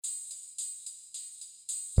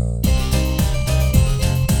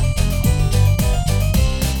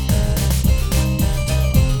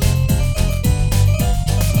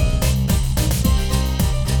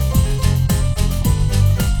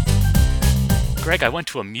Greg, I went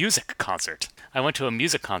to a music concert. I went to a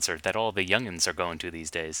music concert that all the youngins are going to these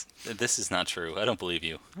days. This is not true. I don't believe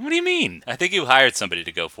you. What do you mean? I think you hired somebody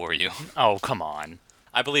to go for you. Oh, come on.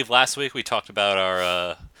 I believe last week we talked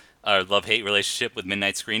about our love-hate relationship with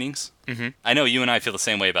midnight screenings. Mm-hmm. I know you and I feel the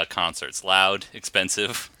same way about concerts. Loud,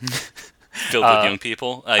 expensive, filled with young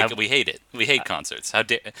people. We hate it. We hate concerts. How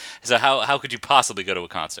could you possibly go to a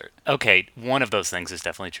concert? Okay, one of those things is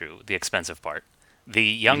definitely true. The expensive part. The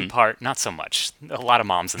young part, not so much. A lot of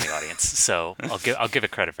moms in the audience, so I'll give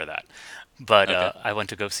it credit for that. But Okay. I went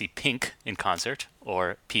to go see Pink in concert,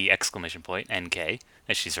 or P exclamation point NK,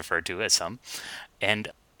 as she's referred to as some, and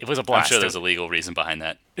it was a I'm blast. sure there's a legal reason behind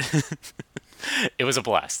that. It was a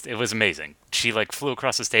blast. It was amazing. She like flew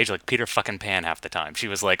across the stage like Peter fucking Pan half the time. She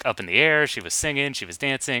was like up in the air. She was singing. She was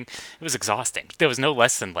dancing. It was exhausting. There was no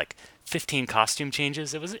less than like 15 costume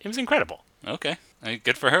changes. It was incredible. Okay,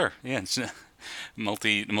 good for her. Yeah, it's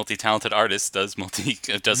multi-talented artist does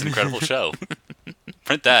an incredible show.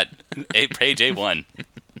 Print that. Page A1.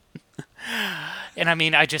 And I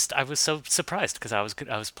mean, I was so surprised because I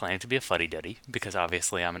was planning to be a fuddy-duddy because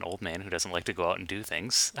obviously I'm an old man who doesn't like to go out and do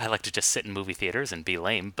things. I like to just sit in movie theaters and be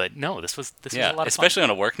lame. But no, this was a Yeah, lot of fun. especially on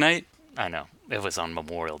a work night. I know it was on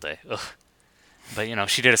Memorial Day. Ugh. But you know,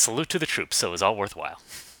 she did a salute to the troops, so it was all worthwhile.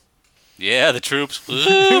 Yeah, the troops.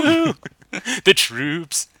 Ooh. The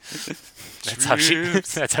troops. That's how she.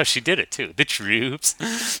 Troops. That's how she did it too. The troops.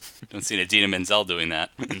 Don't see Idina Menzel doing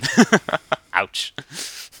that. Ouch.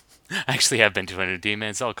 I actually have been to an Idina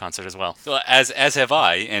Menzel concert as well. Well, as have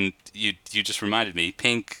I, and you just reminded me.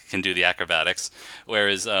 Pink can do the acrobatics,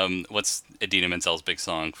 whereas what's Idina Menzel's big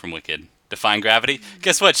song from Wicked? Defying Gravity.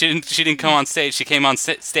 Guess what? She didn't come on stage. She came on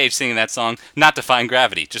stage singing that song, not Defying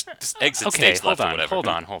Gravity. Just exit Okay, stage hold left or on,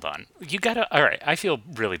 whatever. hold on. You gotta. All right, I feel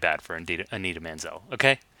really bad for Anita Menzel.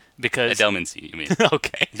 Okay, because Adele Mincy, you mean?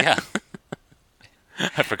 okay, Yeah.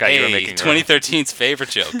 I forgot you were making. 2013's favorite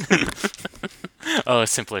joke. Oh,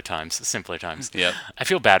 simpler times, simpler times. Yep. I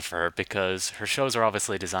feel bad for her because her shows are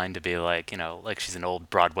obviously designed to be like, you know, like she's an old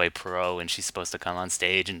Broadway pro and she's supposed to come on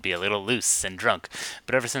stage and be a little loose and drunk.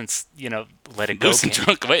 But ever since, you know, Let It Go Loose and came-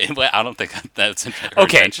 drunk. Wait, I don't think that's her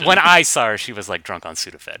Okay, intention. when I saw her, she was like drunk on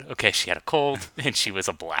Sudafed. Okay, she had a cold and she was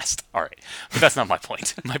a blast. All right, but that's not my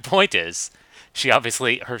point. My point is, she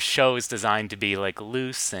obviously her show is designed to be like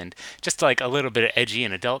loose and just like a little bit edgy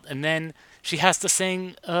and adult, and then she has to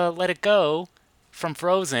sing "Let It Go" from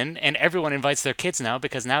Frozen, and everyone invites their kids now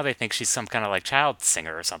because now they think she's some kind of like child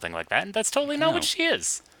singer or something like that, and that's totally not No. what she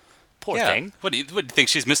is. Poor Yeah. thing. What do you think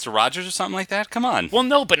she's Mr. Rogers or something like that? Come on. Well,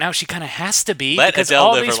 no, but now she kind of has to be Let because Adele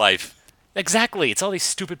all live these her life. Exactly. It's all these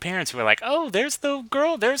stupid parents who are like, "Oh, there's the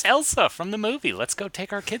girl. There's Elsa from the movie. Let's go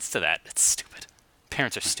take our kids to that." It's stupid.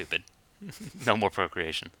 Parents are stupid. No more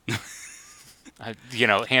procreation.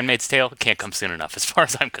 Handmaid's Tale can't come soon enough, as far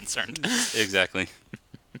as I'm concerned. Exactly.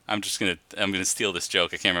 I'm gonna steal this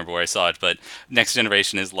joke. I can't remember where I saw it, but next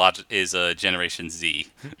generation is Generation Z,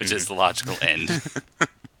 which is the logical end.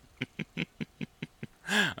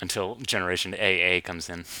 Until Generation AA comes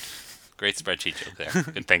in. Great spreadsheet joke there.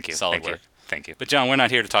 Good, Thank you. solid Thank you. work. Thank you. But John, we're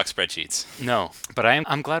not here to talk spreadsheets. No, but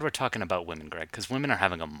I'm glad we're talking about women, Greg, because women are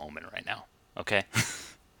having a moment right now. Okay.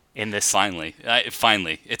 In this Finally,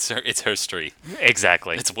 it's her story.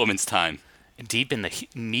 exactly. It's a woman's time. Deep in the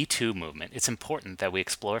Me Too movement, it's important that we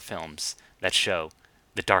explore films that show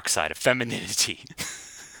the dark side of femininity.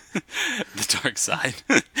 The dark side.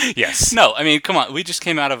 Yes. No, I mean, come on. We just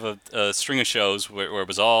came out of a string of shows where it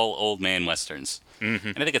was all old man westerns, and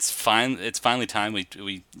I think it's fine. It's finally time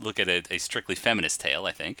we look at a strictly feminist tale.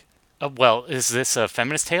 I think. Well, is this a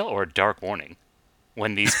feminist tale or a dark warning?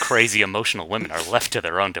 When these crazy emotional women are left to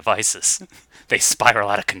their own devices, they spiral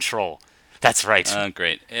out of control. That's right.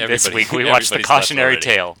 Great. This week we watched the everybody's left cautionary already.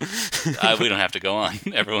 tale. We don't have to go on.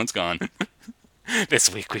 Everyone's gone.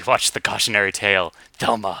 This week we watched the cautionary tale,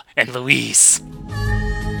 Thelma and Louise.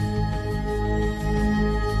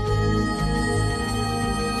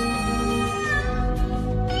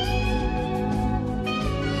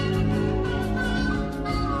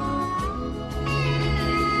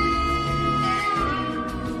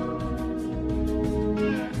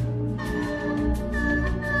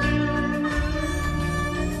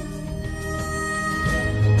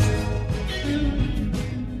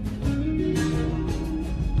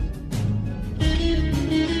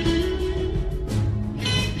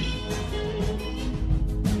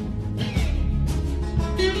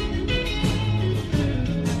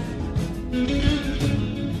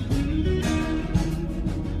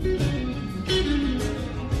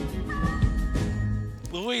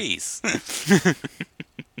 Louise.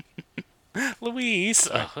 Louise. Louise.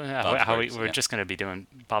 Right. Bob's Burgers, We're yeah. just going to be doing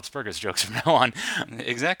Bob's Burgers jokes from now on.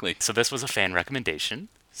 Exactly. So this was a fan recommendation.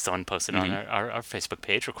 Someone posted on Mm-hmm. our Facebook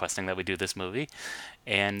page requesting that we do this movie.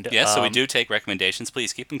 And Yes, so we do take recommendations.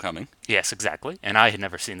 Please keep them coming. yes, exactly. And I had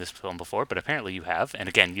never seen this film before, but apparently you have. And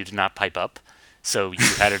again, you did not pipe up. So you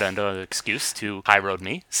had it under an excuse to high road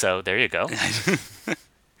me. So there you go.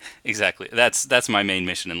 Exactly. That's my main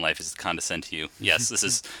mission in life, is to condescend to you. Yes, this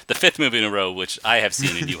is the 5th movie in a row which I have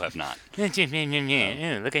seen and you have not. Look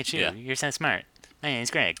at you. Yeah. You're so smart. My name's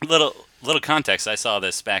Greg. Little context. I saw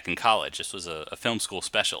this back in college. This was a film school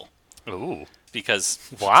special. Ooh. Because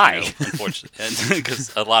Why? Unfortunately,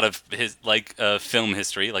 because a lot of film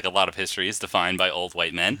history, like a lot of history, is defined by old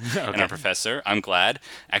white men. And Okay. our professor, I'm glad,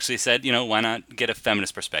 actually said, why not get a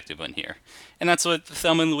feminist perspective in here? And that's what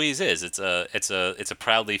Thelma Louise is. It's a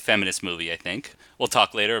proudly feminist movie, I think. We'll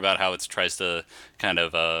talk later about how it tries to kind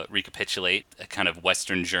of recapitulate a kind of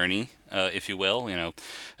Western journey, if you will.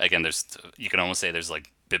 Again, you can almost say there's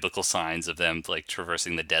like biblical signs of them like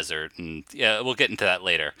traversing the desert, and yeah, we'll get into that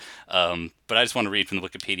later. But I just want to read from the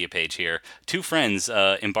Wikipedia page here. 2 friends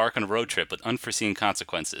embark on a road trip with unforeseen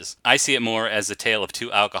consequences. I see it more as a tale of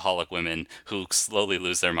 2 alcoholic women who slowly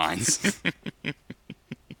lose their minds.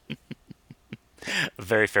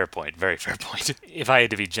 Very fair point. Very fair point. If I had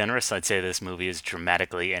to be generous, I'd say this movie is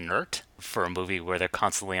dramatically inert. For a movie where they're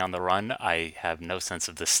constantly on the run, I have no sense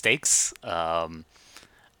of the stakes.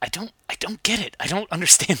 I don't get it. I don't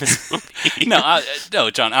understand this movie. No,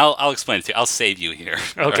 John. I'll explain it to you. I'll save you here.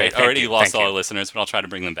 Okay, All right? thank Already you, lost thank all you. our listeners, but I'll try to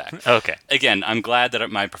bring them back. Okay. Again, I'm glad that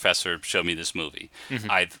my professor showed me this movie.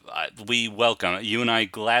 We welcome, you and I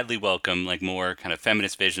gladly welcome like more kind of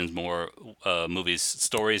feminist visions, more movies,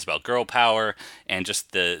 stories about girl power, and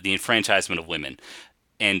just the enfranchisement of women.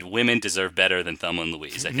 And women deserve better than Thelma and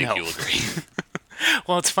Louise. I think No. you'll agree.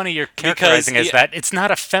 Well, it's funny you're characterizing as yeah. that. It's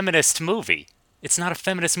not a feminist movie. It's not a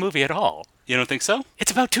feminist movie at all. You don't think so?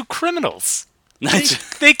 It's about 2 criminals.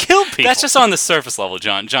 That's They kill people. just on the surface level,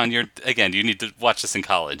 John. John, you need to watch this in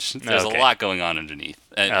college. There's Okay. a lot going on underneath,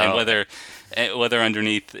 and whether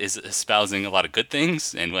underneath is espousing a lot of good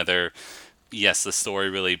things, and whether yes, the story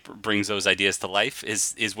really brings those ideas to life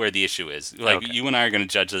is where the issue is. Like Okay. you and I are going to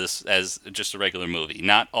judge this as just a regular movie,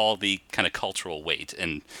 not all the kind of cultural weight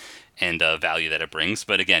and value that it brings,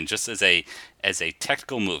 but again, just as a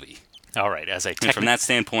technical movie. All right, as a And from that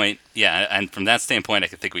standpoint, I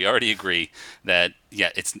think we already agree that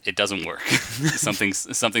it doesn't work.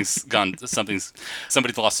 something's gone. Somebody's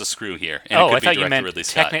lost a screw here, and it could I thought be you meant Ridley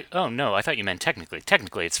Scott. Oh no, I thought you meant technically.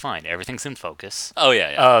 Technically, it's fine. Everything's in focus. Oh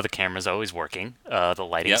yeah. The camera's always working. The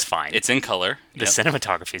lighting's Yep. fine. It's in color. The Yep.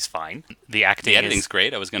 cinematography's fine. The acting The editing's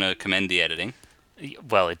great. I was going to commend the editing.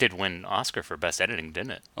 well, it did win Oscar for best editing,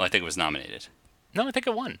 didn't it? Well, I think it was nominated, No, I think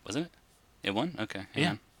it won. wasn't it? It won. Okay. hang Yeah,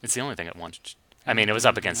 on. it's the only thing it won. I mean, it was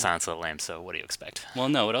up against Silence of the Lambs, so what do you expect? Well,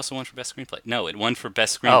 no. It also won for best screenplay. No, it won for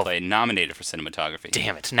best screenplay, nominated for cinematography.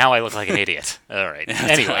 Damn it! Now I look like an idiot. All right.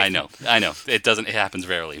 Anyway, I know. It doesn't. It happens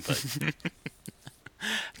rarely, but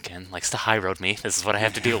again, likes to high road me. This is what I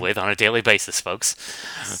have to deal with on a daily basis, folks.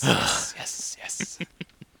 yes.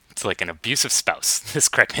 It's like an abusive spouse. This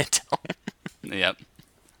Craig Mantel. Yep.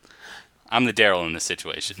 I'm the Daryl in this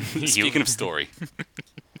situation. Speaking of story.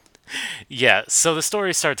 Yeah, so the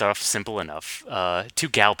story starts off simple enough. 2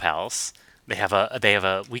 gal pals. They have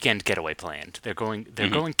a weekend getaway planned. They're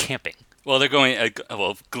going camping. Well, they're going.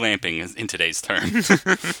 Glamping is in today's term.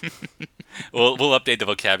 we'll update the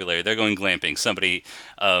vocabulary. They're going glamping. Somebody,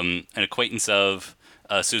 an acquaintance of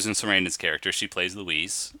Susan Sarandon's character, she plays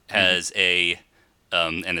Louise, has a.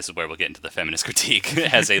 And this is where we'll get into the feminist critique,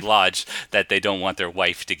 has a lodge that they don't want their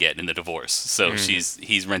wife to get in the divorce. So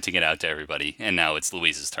he's renting it out to everybody, and now it's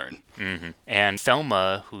Louise's turn. And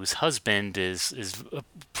Thelma, whose husband is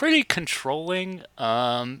pretty controlling,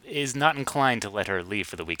 is not inclined to let her leave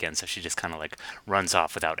for the weekend, so she just kind of like runs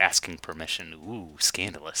off without asking permission. Ooh,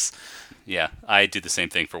 scandalous. Yeah, I do the same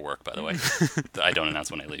thing for work, by the way. I don't announce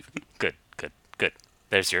when I leave. Good.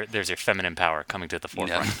 There's your feminine power coming to the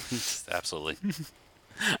forefront. Yeah, absolutely.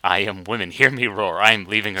 I am women. Hear me roar. I am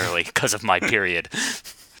leaving early because of my period.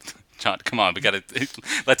 John, come on, we gotta.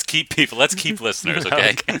 Let's keep listeners,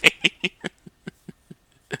 okay?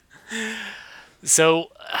 So,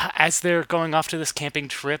 as they're going off to this camping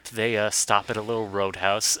trip, they stop at a little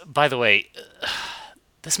roadhouse. By the way,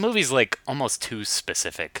 this movie's like almost too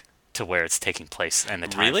specific to where it's taking place and the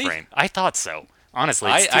time Really? frame. I thought so. Honestly,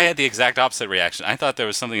 I it's had the exact opposite reaction. I thought there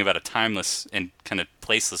was something about a timeless and kind of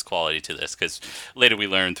placeless quality to this, because later we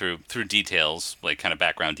learned through details, like kind of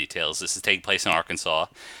background details, this is taking place in Arkansas.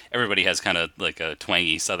 Everybody has kind of like a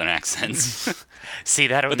twangy Southern accents. See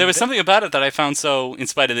that, But there was something about it that I found so, in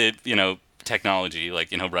spite of the, technology,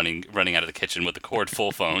 like running out of the kitchen with the cord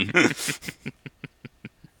full phone,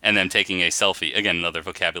 and then taking a selfie. Again, another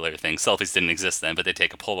vocabulary thing. Selfies didn't exist then, but they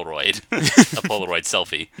take a Polaroid, a Polaroid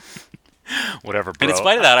selfie. Whatever, bro. And in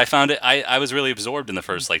spite of that, I found it. I was really absorbed in the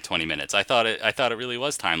first like 20 minutes. I thought it really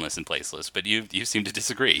was timeless and placeless. But you seem to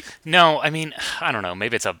disagree. No, I mean, I don't know.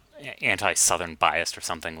 Maybe it's a anti-Southern bias or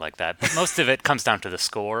something like that. But most of it comes down to the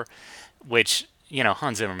score, which,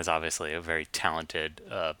 Hans Zimmer is obviously a very talented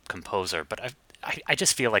composer, but I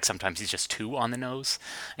just feel like sometimes he's just too on the nose.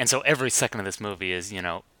 And so every second of this movie is,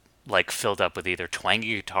 like filled up with either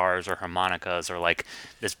twangy guitars or harmonicas or like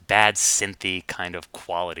this bad synthy kind of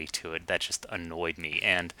quality to it that just annoyed me.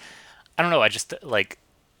 And I don't know, I just like,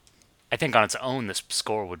 I think on its own this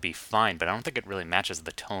score would be fine, but I don't think it really matches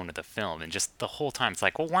the tone of the film. And just the whole time it's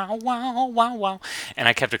like, wow, wow, wow, wow. And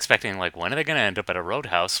I kept expecting, like, when are they going to end up at a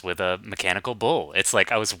roadhouse with a mechanical bull? It's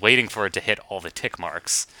like I was waiting for it to hit all the tick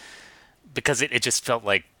marks because it just felt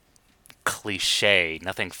like cliche.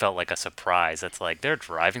 Nothing felt like a surprise. It's like they're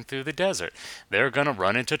driving through the desert. They're going to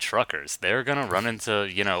run into truckers. They're going to run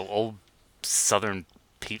into, old Southern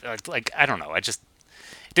people. Like, I don't know. It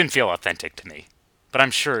didn't feel authentic to me. But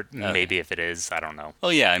I'm sure maybe if it is, I don't know.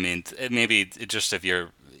 Well, yeah, I mean, maybe just if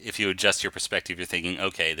you adjust your perspective, you're thinking,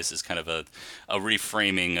 okay, this is kind of a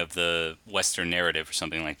reframing of the Western narrative or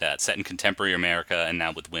something like that, set in contemporary America and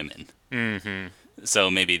now with women. Mm-hmm. So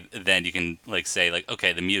maybe then you can like say like,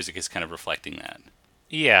 okay, the music is kind of reflecting that.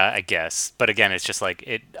 Yeah, I guess. But again, it's just like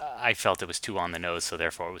it. I felt it was too on the nose, so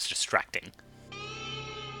therefore it was distracting.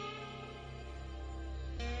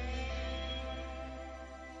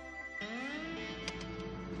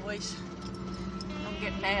 Louise, don't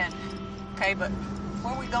get mad, okay? But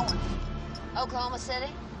where are we going? Oklahoma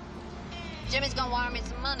City. Jimmy's gonna wire me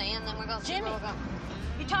some money, and then we're gonna see Jimmy? where we're going.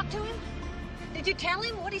 You talked to him? Did you tell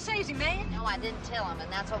him? What'd he say? Is he mad? No, I didn't tell him,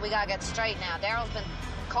 and that's what we gotta get straight now. Daryl's been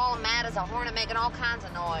calling mad as a hornet, making all kinds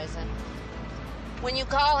of noise, and when you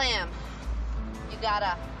call him, you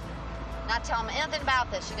gotta not tell him anything about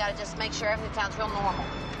this. You gotta just make sure everything sounds real normal.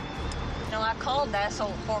 You know, I called the asshole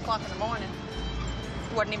at 4 o'clock in the morning.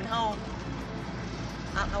 He wasn't even home.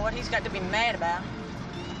 I don't know what he's got to be mad about.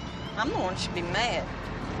 I'm the one who should be mad.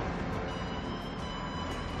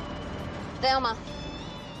 Thelma,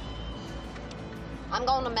 I'm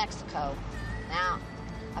going to Mexico. Now,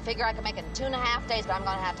 I figure I can make it in 2.5 days, but I'm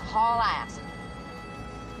gonna have to haul ass.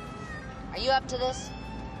 Are you up to this?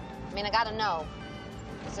 I mean, I gotta know.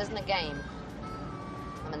 This isn't a game.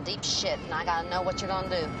 I'm in deep shit, and I gotta know what you're gonna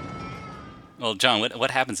do. Well, John,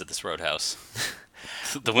 what happens at this roadhouse?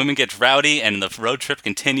 The women get rowdy, and the road trip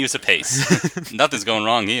continues apace. Nothing's going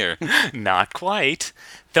wrong here. Not quite.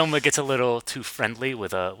 Thelma gets a little too friendly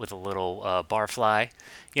with a little barfly.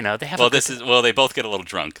 They have. They both get a little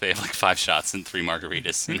drunk. They have like 5 shots and 3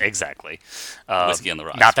 margaritas. And exactly. Whiskey on the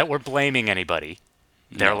rocks. Not that we're blaming anybody.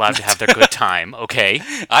 They're allowed to have their good time, okay?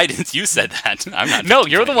 I didn't. You said that. I'm not. No,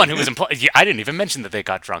 you're the one who was implying. I didn't even mention that they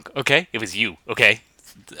got drunk. Okay, it was you. Okay.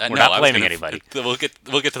 We're not blaming anybody. We'll get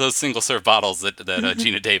to those single serve bottles that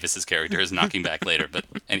Gina Davis's character is knocking back later. But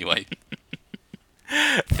anyway,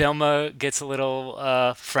 Thelma gets a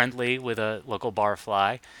little friendly with a local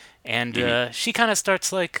barfly, and she kind of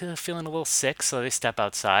starts like feeling a little sick. So they step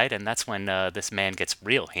outside, and that's when this man gets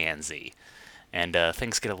real handsy, and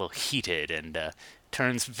things get a little heated, and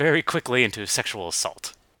turns very quickly into sexual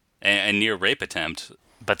assault. And near rape attempt.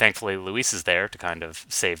 But thankfully, Luis is there to kind of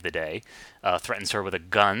save the day. Threatens her with a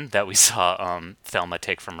gun that we saw Thelma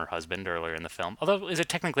take from her husband earlier in the film. Although, is it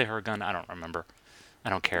technically her gun? I don't remember.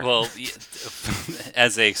 I don't care. Well,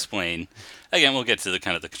 as they explain, again, we'll get to the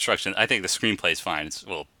kind of the construction. I think the screenplay is fine.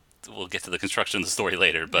 We'll get to the construction of the story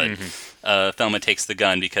later, but Thelma takes the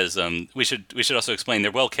gun because we should also explain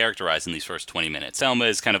they're well characterized in these first 20 minutes. Thelma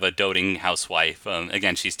is kind of a doting housewife.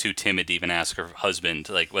 Again, she's too timid to even ask her husband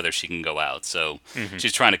like whether she can go out, so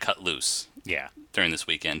she's trying to cut loose. Yeah. During this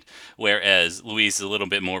weekend, whereas Louise is a little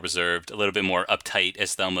bit more reserved, a little bit more uptight,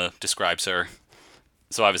 as Thelma describes her.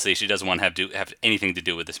 So obviously she doesn't want to have anything to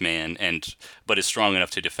do with this man, but is strong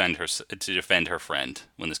enough to defend her friend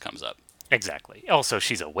when this comes up. Exactly. Also,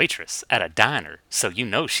 she's a waitress at a diner, so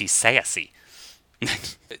she's sassy.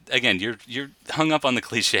 Again, you're hung up on the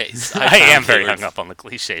cliches. I am very hung up on the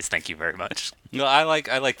cliches. Thank you very much. No, I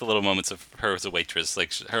like the little moments of her as a waitress,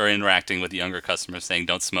 like her interacting with the younger customers, saying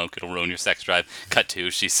 "Don't smoke; it'll ruin your sex drive." Cut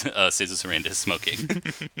to she's Cesar Sarandon smoking.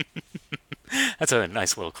 That's a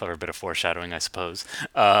nice little clever bit of foreshadowing, I suppose.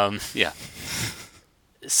 Yeah.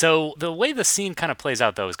 So the way the scene kind of plays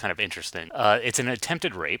out, though, is kind of interesting. It's an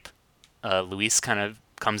attempted rape. Luis kind of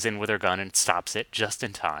comes in with her gun and stops it just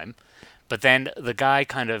in time. But then the guy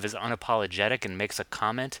kind of is unapologetic and makes a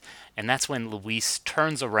comment, and that's when Luis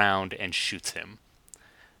turns around and shoots him.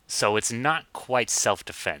 So it's not quite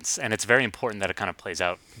self-defense, and it's very important that it kind of plays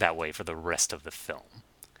out that way for the rest of the film.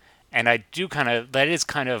 And I do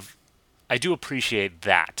I do appreciate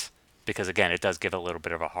that, because again, it does give a little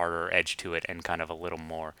bit of a harder edge to it and kind of a little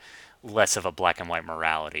more, less of a black and white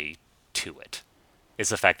morality to it. Is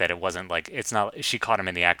the fact that it wasn't like, it's not, she caught him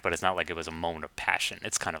in the act, but it's not like it was a moment of passion.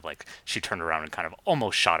 It's kind of like she turned around and kind of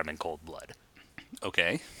almost shot him in cold blood.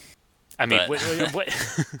 Okay. I mean, But- what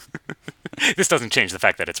this doesn't change the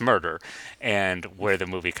fact that it's murder, and where the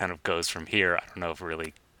movie kind of goes from here, I don't know if it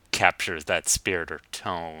really captures that spirit or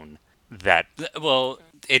tone that. Well,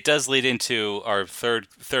 it does lead into our third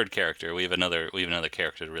character. We have another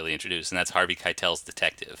character to really introduce, and that's Harvey Keitel's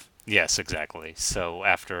detective. Yes, exactly. So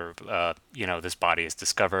after this body is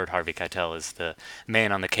discovered, Harvey Keitel is the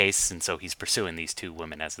man on the case, and so he's pursuing these two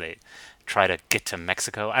women as they try to get to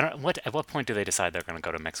Mexico. At what point do they decide they're going to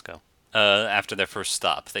go to Mexico? After their first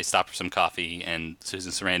stop, they stop for some coffee, and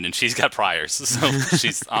Susan Sarandon, she's got priors, so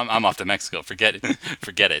I'm off to Mexico. Forget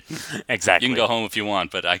it. Exactly. You can go home if you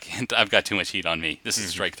want, but I can't. I've got too much heat on me. This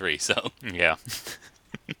is strike 3, so. Yeah.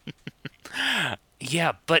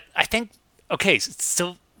 Yeah, but I think, okay,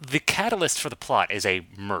 so the catalyst for the plot is a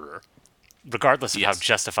murder, regardless of how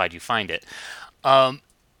justified you find it. And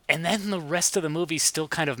then the rest of the movie still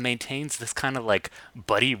kind of maintains this kind of like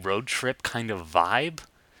buddy road trip kind of vibe,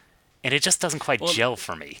 and it just doesn't quite gel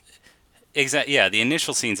for me. Exactly. Yeah, the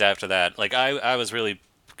initial scenes after that, like I was really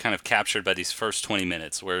kind of captured by these first 20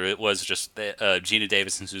 minutes where it was just Gina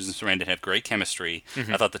Davis and Susan Sarandon have great chemistry.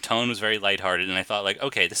 I thought the tone was very lighthearted, and I thought, like,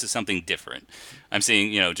 okay, this is something different. I'm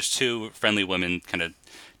seeing, just two friendly women kind of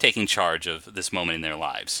taking charge of this moment in their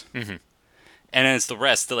lives. Mm-hmm. And then it's the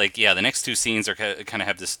rest. Like, yeah, the next two scenes are kind of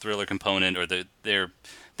have this thriller component, or their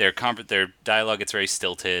dialogue gets very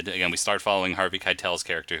stilted. Again, we start following Harvey Keitel's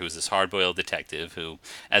character, who's this hard-boiled detective who,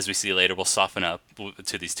 as we see later, will soften up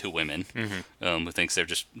to these two women, who thinks they're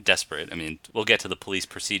just desperate. I mean, we'll get to the police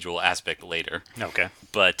procedural aspect later. Okay.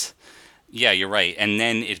 But yeah, you're right. And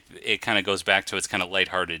then it kind of goes back to its kind of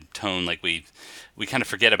lighthearted tone. Like we kind of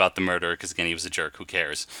forget about the murder because, again, he was a jerk. Who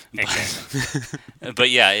cares? But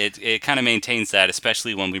yeah, it kind of maintains that,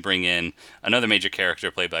 especially when we bring in another major character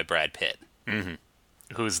played by Brad Pitt. Mm-hmm.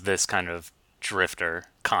 Who's this kind of drifter,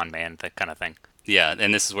 con man, that kind of thing. Yeah,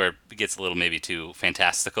 and this is where it gets a little maybe too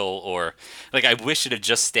fantastical, or like I wish it had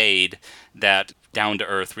just stayed that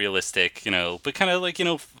down-to-earth, realistic, but kind of like,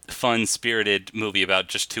 fun, spirited movie about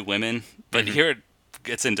just two women. But here it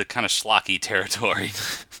gets into kind of schlocky territory.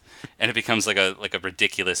 And it becomes like a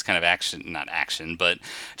ridiculous kind of action, not action, but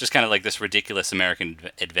just kind of like this ridiculous American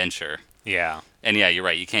adventure. Yeah. And yeah, you're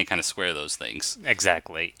right. You can't kind of square those things.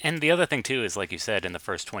 Exactly. And the other thing, too, is like you said, in the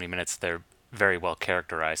first 20 minutes, they're very well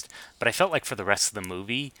characterized. But I felt like for the rest of the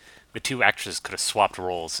movie, the two actresses could have swapped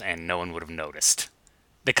roles and no one would have noticed.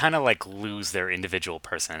 They kind of like lose their individual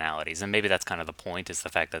personalities. And maybe that's kind of the point, is the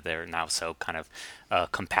fact that they're now so kind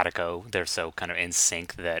of compatico. They're so kind of in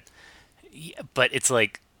sync that... But it's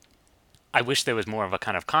like... I wish there was more of a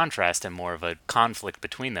kind of contrast and more of a conflict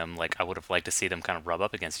between them. Like, I would have liked to see them kind of rub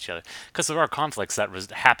up against each other. Because there are conflicts that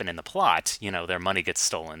happen in the plot. Their money gets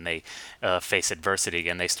stolen, they face adversity,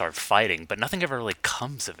 and they start fighting. But nothing ever really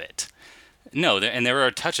comes of it. No, and there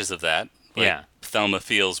are touches of that. Like, yeah. Thelma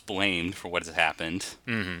feels blamed for what has happened.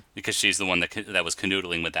 Mm-hmm. Because she's the one that was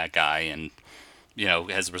canoodling with that guy, and...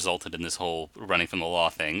 has resulted in this whole running from the law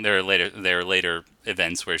thing. There are later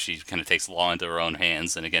events where she kind of takes the law into her own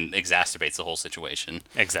hands and, again, exacerbates the whole situation.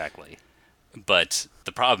 Exactly. But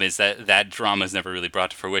the problem is that drama is never really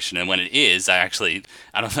brought to fruition. And when it is,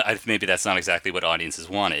 maybe that's not exactly what audiences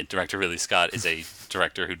wanted. Director Ridley Scott is a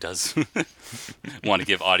director who does want to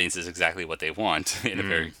give audiences exactly what they want in a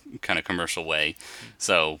very kind of commercial way.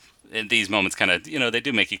 So... in these moments kind of, they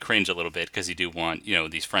do make you cringe a little bit because you do want,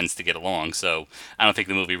 these friends to get along. So I don't think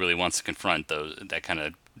the movie really wants to confront that kind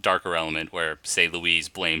of darker element where, say, Louise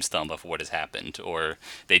blames Thelma for what has happened, or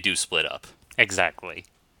they do split up. Exactly.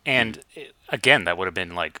 And again, that would have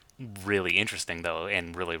been like really interesting though,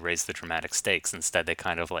 and really raised the dramatic stakes. Instead, they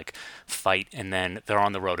kind of like fight, and then they're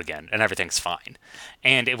on the road again, and everything's fine.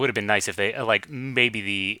 And it would have been nice if they like maybe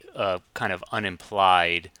the kind of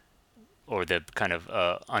unimplied or the kind of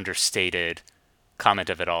understated comment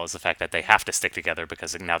of it all is the fact that they have to stick together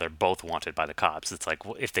because now they're both wanted by the cops. It's like,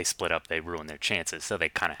 if they split up, they ruin their chances, so they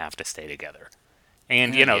kind of have to stay together.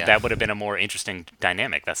 And, that would have been a more interesting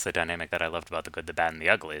dynamic. That's the dynamic that I loved about The Good, the Bad, and the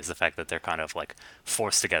Ugly, is the fact that they're kind of, like,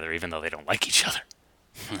 forced together even though they don't like each other.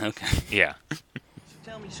 Okay. Yeah.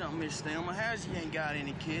 Tell me something, Miss Thelma. How's you ain't got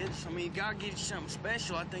any kids? I mean, God gives you something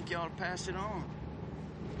special. I think you ought to pass it on.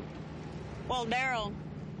 Well, Daryl,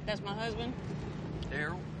 that's my husband.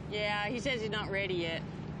 Daryl? Yeah, he says he's not ready yet.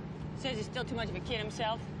 Says he's still too much of a kid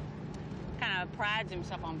himself. Kind of prides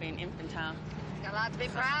himself on being infantile. Got a lot to be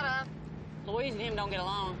proud of. Louise and him don't get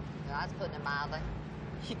along. God's putting it mildly.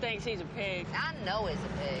 She thinks he's a pig. I know he's a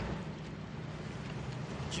pig.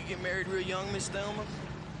 Did you get married real young, Miss Thelma?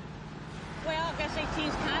 Well, I guess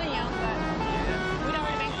 18's kind of young, but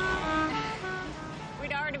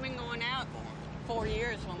we'd already been going out 4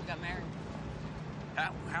 years when we got married.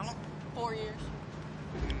 How long? 4 years.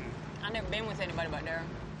 I've never been with anybody but Daryl.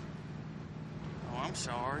 Oh, I'm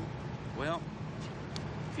sorry. Well,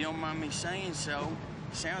 if you don't mind me saying so,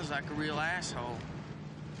 sounds like a real asshole.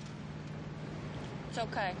 It's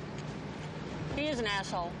okay. He is an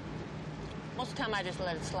asshole. Most of the time, I just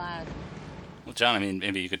let it slide. Well, John, I mean,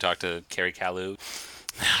 maybe you could talk to Carrie Caillou.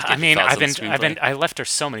 I mean, I left her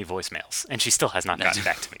so many voicemails, and she still has not gotten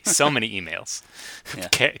back to me. So many emails.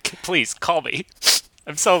 Yeah. Please call me.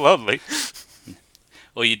 I'm so lonely.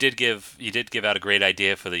 Well, you did give out a great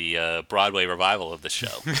idea for the Broadway revival of the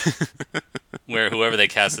show, where whoever they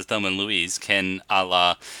cast as Thelma Louise can, a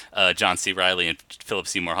la John C. Reilly and Philip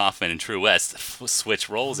Seymour Hoffman in True West, switch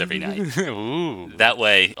roles every night. Ooh. That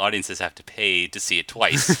way, audiences have to pay to see it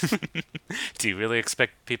twice. Do you really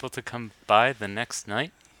expect people to come by the next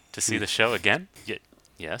night to see the show again?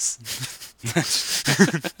 Yes.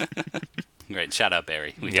 Great. Shout out,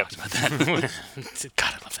 Barry. We talked about that.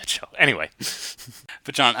 God, I love that show. Anyway.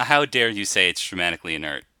 But, John, how dare you say it's dramatically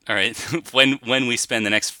inert? All right? when we spend the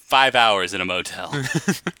next 5 hours in a motel.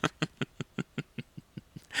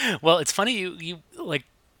 Well, it's funny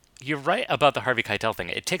you're right about the Harvey Keitel thing.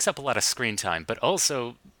 It takes up a lot of screen time, but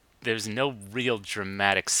also there's no real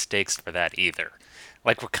dramatic stakes for that either.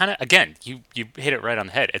 Like, we're kind of, again, you hit it right on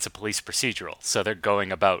the head. It's a police procedural, so they're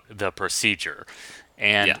going about the procedure.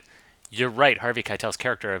 And you're right, Harvey Keitel's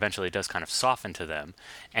character eventually does kind of soften to them.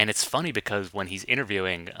 And it's funny because when he's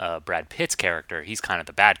interviewing Brad Pitt's character, he's kind of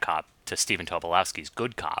the bad cop to Stephen Tobolowsky's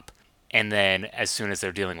good cop. And then as soon as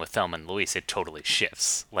they're dealing with Thelma and Louise, it totally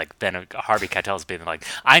shifts. Like, then Harvey Keitel's being like,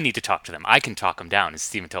 I need to talk to them. I can talk them down. It's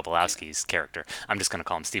Stephen Tobolowsky's character. I'm just going to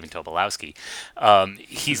call him Stephen Tobolowsky.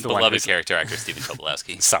 He's the beloved character actor Stephen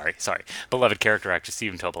Tobolowsky. Sorry. Beloved character actor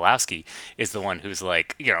Stephen Tobolowsky is the one who's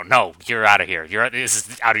like, no, you're out of here. This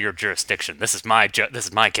is out of your jurisdiction. This is my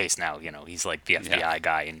case now. He's like the FBI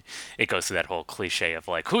guy, and it goes through that whole cliche of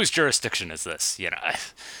like, whose jurisdiction is this?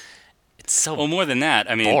 It's so more than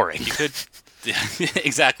that. I mean, boring. You could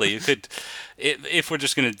exactly. You could, if we're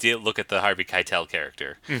just going to look at the Harvey Keitel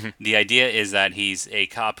character. Mm-hmm. The idea is that he's a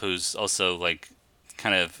cop who's also like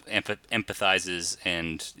kind of empathizes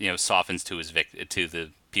and softens to to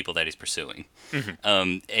the people that he's pursuing.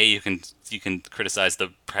 Mm-hmm. You can criticize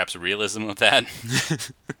the perhaps realism of that.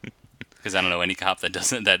 Because I don't know any cop that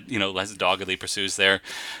doesn't less doggedly pursues their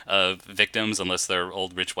victims unless they're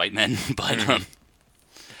old rich white men.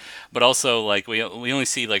 But also, like, we only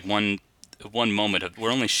see like one moment of, we're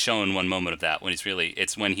only shown one moment of that when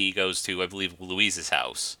it's when he goes to, I believe, Louise's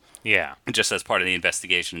house. Yeah. Just as part of the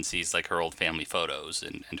investigation, and sees like her old family photos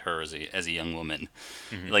and her as a young woman.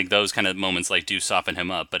 Mm-hmm. Like, those kind of moments like do soften him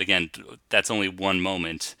up. But again, that's only one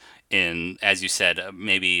moment in, as you said,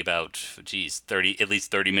 maybe about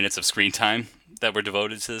 30 minutes of screen time that were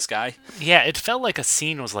devoted to this guy. Yeah, it felt like a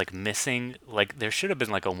scene was like missing. Like, there should have been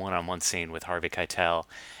like a one-on-one scene with Harvey Keitel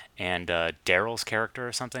and Daryl's character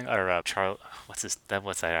or something, or Charles. What's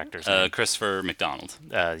that actor's name? Christopher McDonald.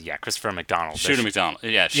 Christopher McDonald. Shooter McDonald.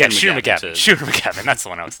 Yeah, Shooter McGavin. Shooter McGavin. That's the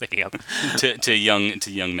one I was thinking of. to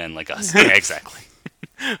young men like us. Yeah, exactly.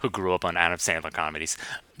 Who grew up on Adam Sandler comedies.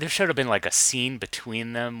 There should have been like a scene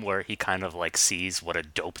between them where he kind of like sees what a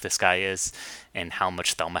dope this guy is and how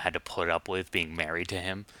much Thelma had to put up with being married to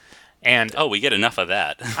him. And we get enough of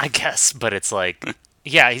that. I guess, but it's like,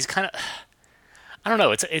 yeah, he's kind of, I don't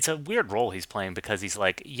know, it's a weird role he's playing because he's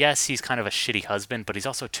like, yes, he's kind of a shitty husband, but he's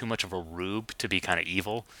also too much of a rube to be kind of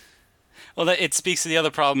evil. Well, it speaks to the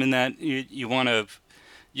other problem in that you want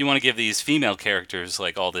to give these female characters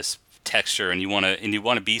like all this texture, and you want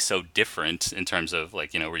to be so different in terms of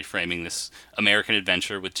like reframing this American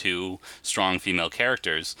adventure with two strong female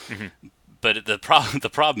characters. Mm-hmm. But the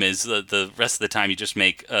problem is the rest of the time you just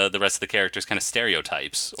make the rest of the characters kind of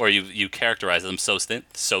stereotypes, or you characterize them so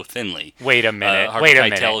thinly. Wait a minute. Harvey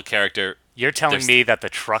Keitel character. You're telling me that the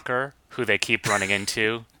trucker who they keep running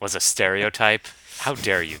into was a stereotype? How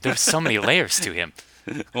dare you? There's so many layers to him.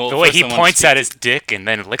 Well, the way he points at his dick and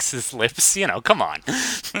then licks his lips, come on.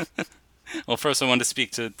 Well, first I wanted to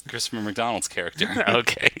speak to Christopher McDonald's character.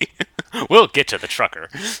 Okay. We'll get to the trucker.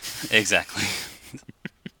 Exactly.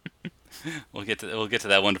 We'll get to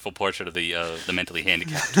that wonderful portrait of the mentally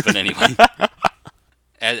handicapped. But anyway,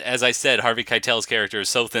 as I said, Harvey Keitel's character is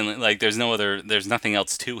so thin. Like there's nothing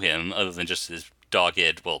else to him other than just his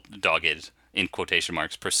dogged in quotation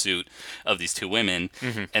marks pursuit of these two women.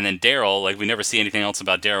 And then Daryl, like we never see anything else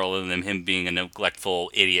about Daryl other than him being a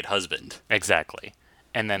neglectful idiot husband. Exactly.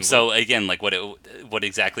 And then so again, like what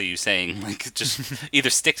exactly are you saying? Like just either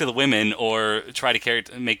stick to the women or try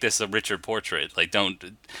to make this a richer portrait. Like don't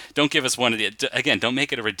give us one of the again. Don't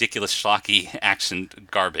make it a ridiculous schlocky action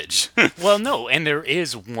garbage. Well, no, and there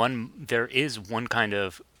is one kind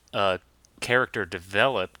of character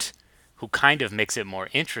developed who kind of makes it more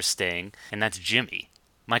interesting, and that's Jimmy,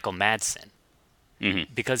 Michael Madsen,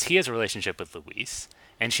 because he has a relationship with Louise,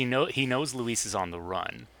 and he knows Louise is on the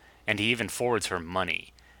run. And he even forwards her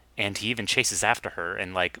money, and he even chases after her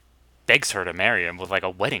and like begs her to marry him with like a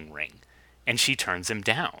wedding ring, and she turns him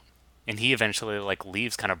down, and he eventually like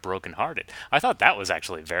leaves kind of brokenhearted. I thought that was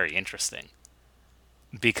actually very interesting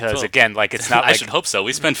because again, like it's not. I should hope so.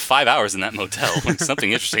 We spent 5 hours in that motel. Like,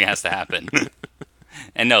 something interesting has to happen.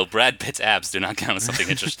 And no, Brad Pitt's abs do not count as something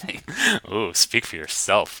interesting. Ooh, speak for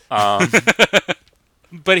yourself.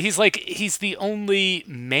 But he's the only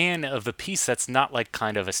man of the piece that's not like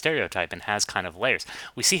kind of a stereotype and has kind of layers.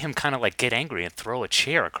 We see him kind of like get angry and throw a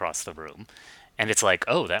chair across the room. And it's like,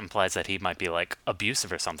 oh, that implies that he might be like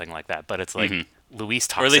abusive or something like that. But it's like Louise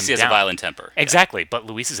talks him down. Or at least he has a violent temper. Exactly. Yeah. But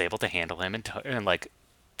Louise is able to handle him and like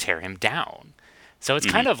tear him down. So it's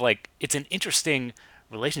kind of like, it's an interesting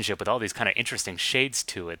relationship with all these kind of interesting shades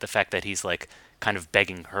to it. The fact that he's like kind of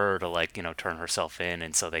begging her to like, you know, turn herself in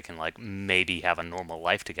and so they can like maybe have a normal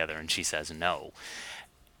life together, and she says no.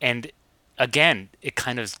 And again, it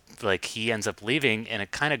kind of like he ends up leaving and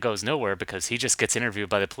it kind of goes nowhere because he just gets interviewed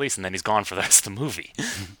by the police and then he's gone for the rest of the movie.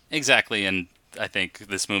 Exactly. And I think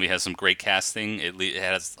this movie has some great casting. It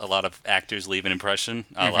has a lot of actors leave an impression,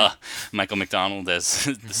 a la Michael McDonald as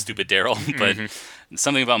the stupid Daryl, but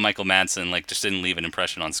something about Michael Madsen like just didn't leave an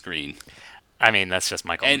impression on screen. I mean, that's just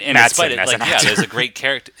Michael and Madsen despite it, as like, an actor. there's a great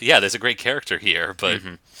character. Yeah, there's a great character here, but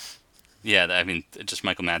yeah, I mean, just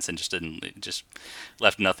Michael Madsen just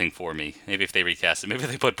left nothing for me. Maybe if they recast it, maybe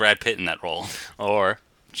they put Brad Pitt in that role or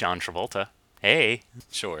John Travolta. Hey,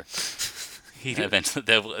 sure.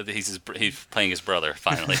 Eventually, he's playing his brother,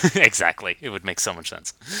 finally. Exactly. It would make so much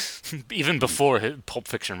sense. Even before Pulp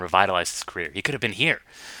Fiction revitalized his career, he could have been here.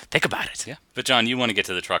 Think about it. Yeah. But, John, you want to get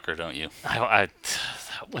to the trucker, don't you?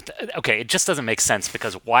 Okay, it just doesn't make sense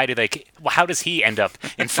because how does he end up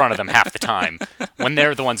in front of them half the time when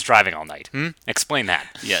they're the ones driving all night? Explain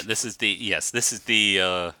that. Yeah, this is the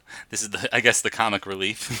I guess the comic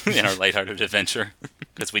relief in our lighthearted adventure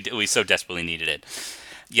because we so desperately needed it.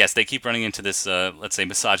 Yes, they keep running into this, let's say,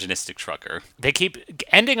 misogynistic trucker. They keep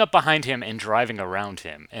ending up behind him and driving around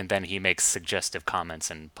him, and then he makes suggestive comments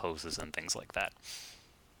and poses and things like that.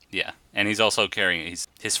 Yeah, and he's also carrying,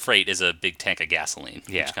 his freight is a big tank of gasoline,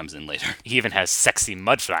 which comes in later. He even has sexy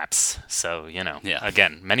mud flaps, so, you know,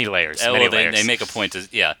 again, many layers, They make a point to,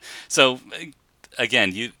 So,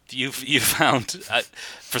 again, you found,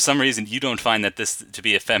 for some reason, you don't find that this to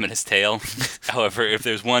be a feminist tale. However, if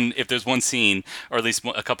there's one scene, or at least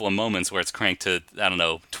a couple of moments where it's cranked to, I don't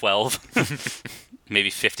know, 12... maybe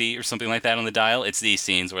 50 or something like that on the dial. It's these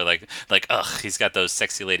scenes where like he's got those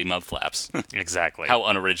sexy lady mud flaps. Exactly. How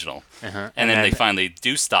unoriginal. And then they finally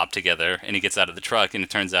do stop together, and he gets out of the truck, and it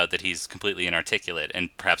turns out that he's completely inarticulate and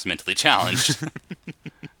perhaps mentally challenged.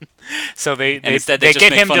 So they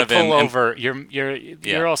get him to pull over.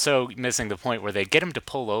 You're also missing the point where they get him to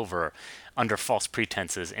pull over under false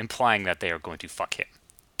pretenses, implying that they are going to fuck him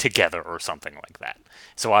together or something like that.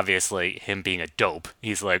 So obviously, him being a dope,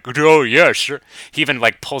 he's like, oh yeah, sure. He even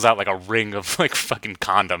like pulls out like a ring of like fucking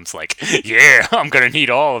condoms, like, yeah, I'm gonna need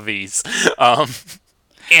all of these. Third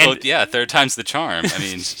time's the charm. I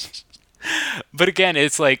mean, but again,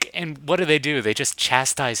 it's like, and what do? They just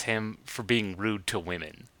chastise him for being rude to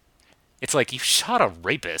women. It's like, you shot a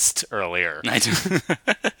rapist earlier.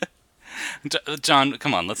 John,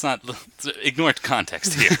 come on, let's ignore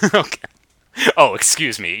context here. Okay. Oh,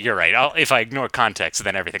 excuse me. You're right. If I ignore context,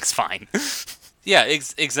 then everything's fine. Yeah,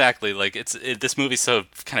 exactly. Like this movie's so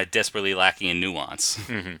kind of desperately lacking in nuance.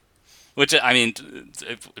 Which I mean,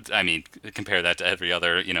 compare that to every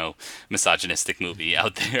other misogynistic movie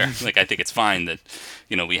out there. Like I think it's fine that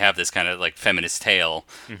we have this kind of like feminist tale,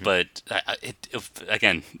 but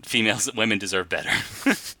again, women deserve better.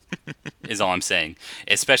 Is all I'm saying.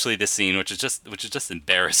 Especially this scene, which is just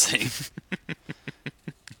embarrassing.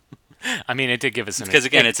 I mean, it did give us an... Because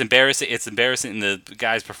again, it's embarrassing. It's embarrassing. The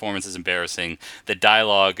guy's performance is embarrassing. The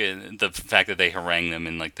dialogue, the fact that they harangue them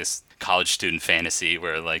in like this college student fantasy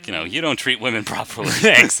where like, you don't treat women properly.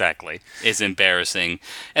 Exactly. Is embarrassing.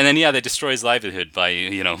 And then they destroy his livelihood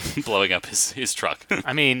by blowing up his truck.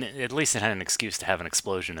 I mean, at least it had an excuse to have an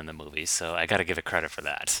explosion in the movie, so I got to give it credit for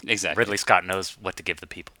that. Exactly. Ridley Scott knows what to give the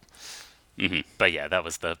people. Mm-hmm. But yeah, that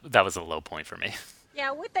was a low point for me.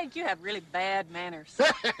 Yeah, we think you have really bad manners.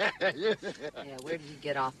 Yeah, where did you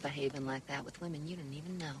get off behaving like that with women you didn't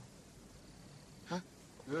even know? Huh?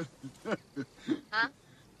 Huh?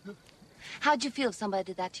 How'd you feel if somebody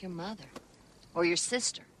did that to your mother? Or your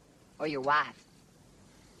sister? Or your wife?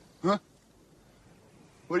 Huh?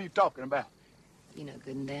 What are you talking about? You know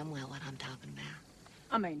good and damn well what I'm talking about.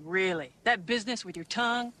 I mean, really, that business with your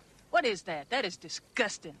tongue? What is that? That is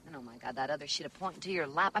disgusting. And oh my God, that other shit pointing to your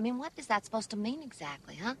lap. I mean, what is that supposed to mean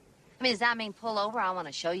exactly, huh? I mean, does that mean pull over? I want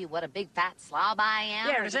to show you what a big fat slob I am?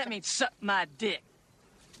 Yeah, or does that mean suck my dick?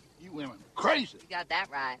 You women crazy. You got that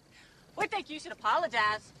right. We think you should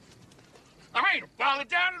apologize. I ain't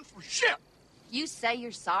apologizing for shit. You say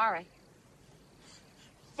you're sorry.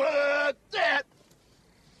 Fuck that.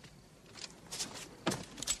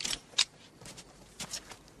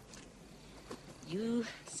 You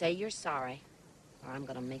say you're sorry, or I'm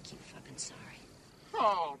gonna make you fucking sorry.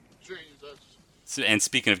 Oh, Jesus. And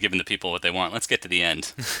speaking of giving the people what they want, let's get to the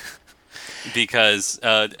end. Because,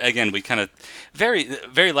 again, we kind of... Very,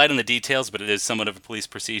 very light on the details, but it is somewhat of a police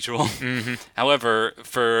procedural. Mm-hmm. However,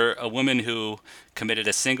 for a woman who committed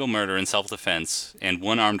a single murder in self-defense and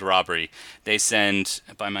one armed robbery, they send,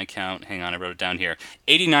 by my count, hang on, I wrote it down here,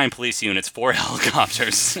 89 police units, 4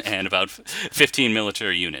 helicopters, and about 15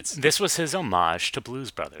 military units. This was his homage to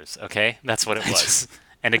Blues Brothers, okay? That's what it was.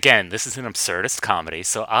 And again, this is an absurdist comedy,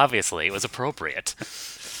 so obviously it was appropriate.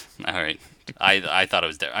 All right. I thought it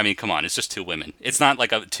was there. I mean, come on, it's just 2 women. It's not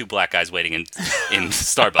like 2 black guys waiting in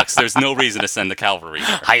Starbucks. There's no reason to send the cavalry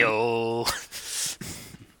there. Hi-yo!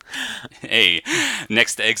 Hey,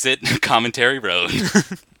 next exit, Commentary Road.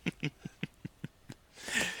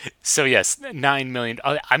 So yes, $9 million.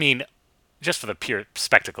 I mean, just for the pure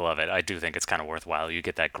spectacle of it, I do think it's kind of worthwhile. You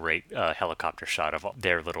get that great helicopter shot of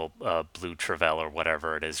their little blue Trevelle or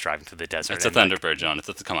whatever it is driving through the desert. It's a Thunderbird, John.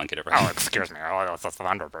 Come on, get it right. Oh, excuse me. Oh, it's a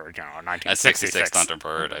Thunderbird, 1966. A 66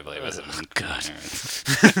 Thunderbird, I believe. Oh, God.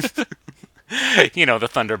 The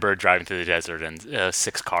Thunderbird driving through the desert and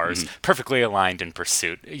 6 cars perfectly aligned in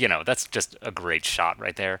pursuit. That's just a great shot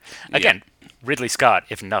right there. Again, Ridley Scott,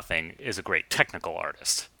 if nothing, is a great technical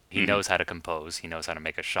artist. He knows how to compose. He knows how to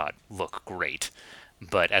make a shot look great.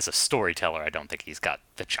 But as a storyteller, I don't think he's got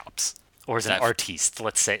the chops. Or as an artiste,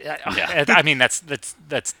 let's say. Yeah. I mean, that's a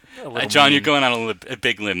little John, mean. you're going on a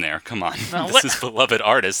big limb there. Come on. No, This is beloved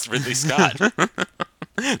artist Ridley Scott.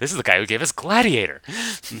 This is the guy who gave us Gladiator.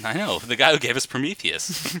 I know. The guy who gave us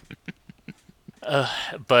Prometheus.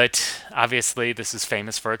 But obviously, this is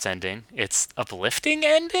famous for its ending. It's uplifting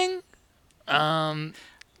ending.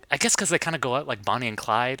 I guess because they kind of go out like Bonnie and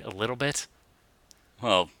Clyde a little bit.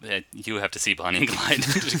 Well, you have to see Bonnie and Clyde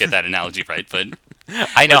to get that analogy right, but...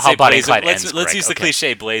 I know how Bonnie and Clyde ends. Let's correct. use the Okay.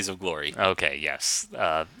 cliche blaze of glory. Okay, yes.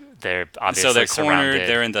 They're obviously So they're surrounded.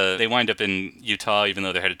 cornered. They wind up in Utah, even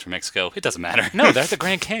though they're headed to Mexico. It doesn't matter. No, they're at the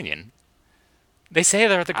Grand Canyon. They say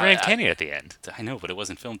they're at the Grand Canyon at the end. I know, but it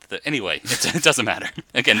wasn't filmed. Anyway, it doesn't matter.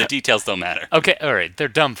 Again, the details don't matter. Okay, all right. They're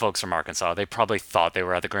dumb folks from Arkansas. They probably thought they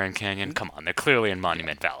were at the Grand Canyon. Come on, they're clearly in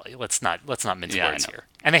Monument Valley. Let's not mince Yeah, words I know. here.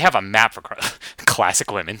 And they have a map for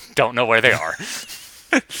classic women. Don't know where they are.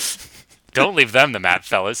 Don't leave them the map,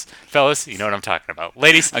 fellas. Fellas, you know what I'm talking about.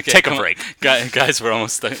 Ladies, Okay, take a come on. break. Guys, we're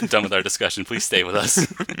almost done with our discussion. Please stay with us.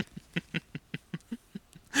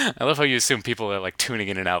 I love how you assume people are like tuning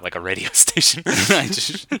in and out like a radio station.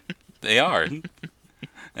 They are.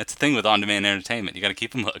 That's the thing with on-demand entertainment. You got to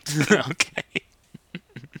keep them hooked. Okay.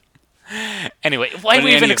 Anyway, why But do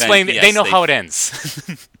we in even any explain? event, They yes, know how it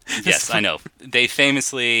ends. Yes, I know. They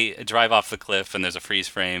famously drive off the cliff, and there's a freeze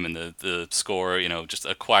frame, and the score, just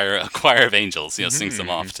a choir of angels, sings them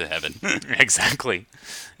off to heaven. Exactly.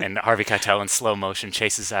 And Harvey Keitel in slow motion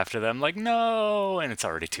chases after them like, no, and it's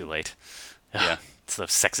already too late. Yeah. It's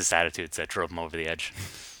those sexist attitudes that drove them over the edge.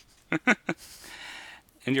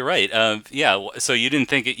 And you're right. So you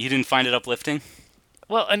didn't find it uplifting?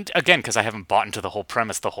 Well, and again, because I haven't bought into the whole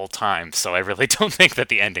premise the whole time, so I really don't think that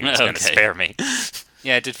the ending is going to Okay. spare me.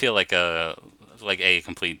 Yeah, it did feel like a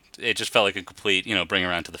complete. It just felt like a complete, bring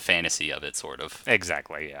around to the fantasy of it, sort of.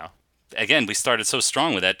 Exactly, yeah. Again, we started so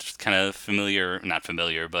strong with that kind of not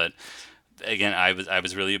familiar, but again, I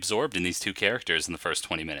was really absorbed in these two characters in the first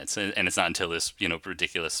 20 minutes, and it's not until this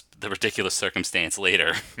ridiculous circumstance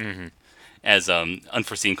later, as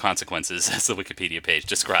unforeseen consequences, as the Wikipedia page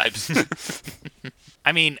describes.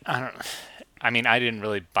 I mean, I didn't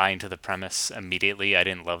really buy into the premise immediately. I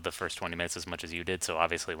didn't love the first 20 minutes as much as you did, so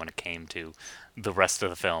obviously when it came to the rest of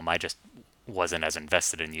the film, I just wasn't as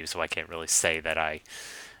invested in you, so I can't really say that I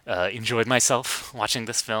enjoyed myself watching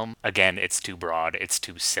this film. Again, it's too broad, it's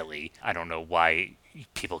too silly. I don't know why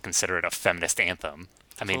people consider it a feminist anthem.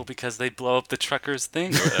 I mean, Well, because they blow up the trucker's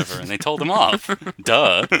thing or whatever, and they told him off.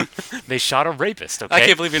 Duh. they shot a rapist, okay? I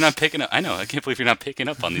can't believe you're not picking up. I know. I can't believe you're not picking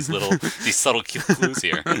up on these subtle clues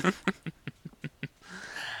here.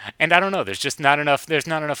 And I don't know, there's not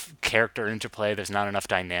enough character interplay, there's not enough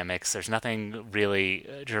dynamics, there's nothing really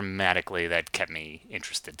dramatically that kept me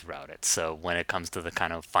interested throughout it. So when it comes to the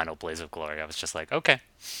kind of final blaze of glory, I was just like, okay.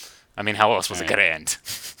 I mean, how else was it going to end?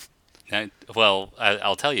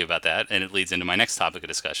 I'll tell you about that, and it leads into my next topic of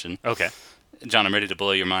discussion. Okay. John, I'm ready to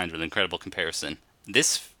blow your mind with an incredible comparison.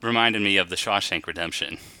 This reminded me of The Shawshank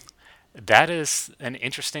Redemption. That is an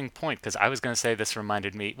interesting point, because I was going to say this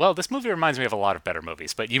movie reminds me of a lot of better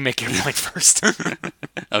movies, but you make your point first.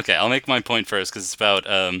 Okay, I'll make my point first, because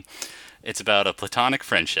it's about a platonic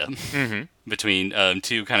friendship between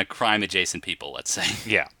two kind of crime-adjacent people, let's say.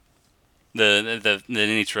 Yeah. The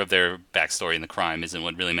nature of their backstory and the crime isn't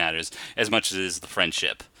what really matters, as much as it is the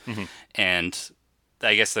friendship. And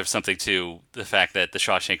I guess there's something to the fact that The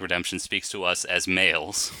Shawshank Redemption speaks to us as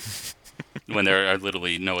males. When there are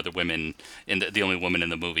literally no other women, the only woman in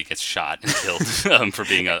the movie gets shot and killed for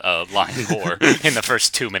being a lying whore. In the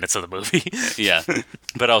first 2 minutes of the movie. Yeah.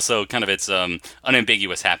 But also kind of its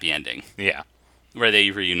unambiguous happy ending. Yeah. Where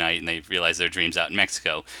they reunite and they realize their dreams out in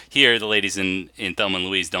Mexico. Here, the ladies in Thelma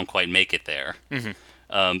Louise don't quite make it there.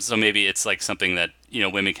 So maybe it's like something that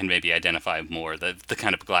women can maybe identify more. The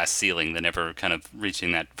kind of glass ceiling, the never kind of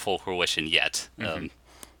reaching that full fruition yet.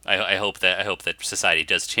 I hope that society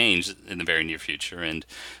does change in the very near future, and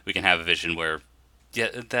we can have a vision where,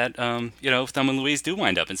 Thelma and Louise do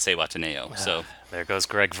wind up in Sewataneo. So there goes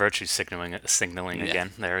Greg Virtue signaling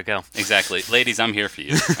again. There we go. Exactly, ladies, I'm here for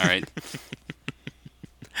you. All right.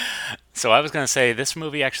 So I was going to say this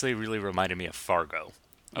movie actually really reminded me of Fargo.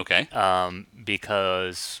 Okay.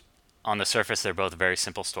 Because on the surface they're both very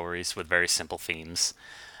simple stories with very simple themes.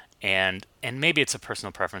 And maybe it's a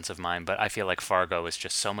personal preference of mine, but I feel like Fargo is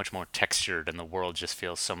just so much more textured and the world just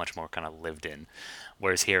feels so much more kind of lived in.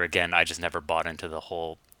 Whereas here, again, I just never bought into the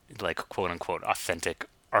whole, like, quote-unquote, authentic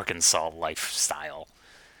Arkansas lifestyle.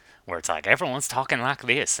 Where it's like, everyone's talking like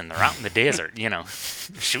this, and they're out in the desert,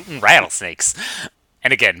 shooting rattlesnakes.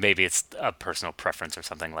 And again, maybe it's a personal preference or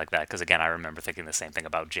something like that, because again, I remember thinking the same thing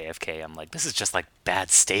about JFK. I'm like, this is just like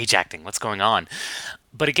bad stage acting. What's going on?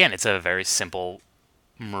 But again, it's a very simple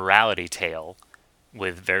morality tale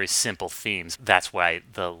with very simple themes. That's why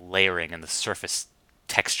the layering and the surface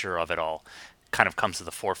texture of it all kind of comes to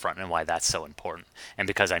the forefront and why that's so important. And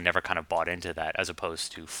because I never kind of bought into that, as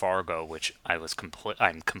opposed to Fargo, which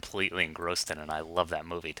I'm completely engrossed in, and I love that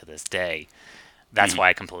movie to this day. That's why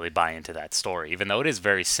I completely buy into that story, even though it is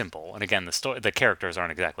very simple. And again, the characters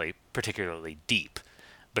aren't exactly particularly deep,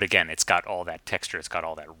 but again, it's got all that texture, it's got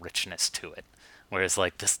all that richness to it. Whereas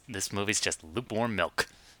like this movie's just lukewarm milk.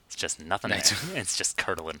 It's just nothing. It's just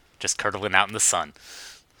curdling out in the sun.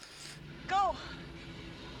 Go.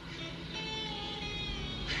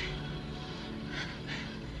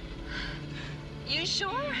 You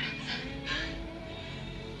sure?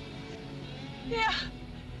 Yeah.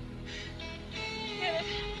 Get it.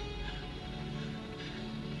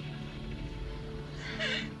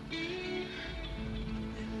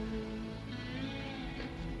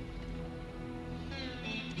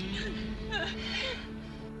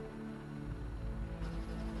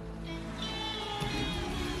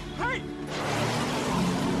 Hey!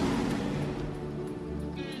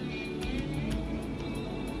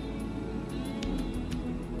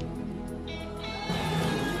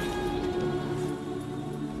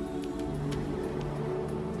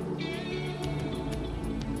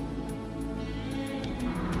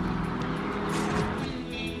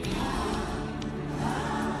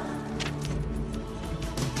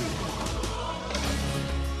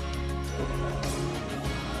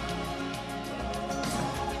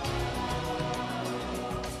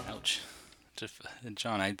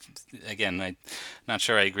 John, I'm not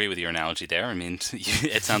sure I agree with your analogy there. I mean,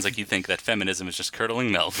 it sounds like you think that feminism is just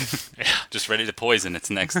curdling milk, just ready to poison its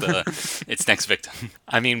next victim.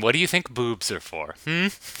 I mean, what do you think boobs are for,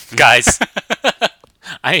 guys?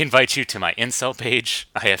 I invite you to my incel page.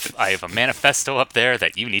 I have a manifesto up there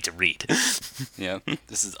that you need to read. Yeah,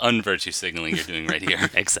 this is unvirtue signaling you're doing right here.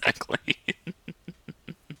 Exactly.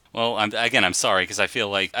 Well, I'm sorry because I feel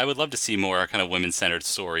like I would love to see more kind of women-centered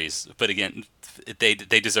stories, but again, they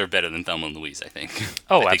deserve better than Thelma and Louise. I think.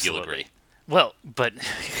 Oh, I think absolutely. you'll agree. Well, but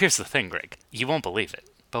here's the thing, Greg. You won't believe it,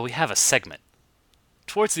 but we have a segment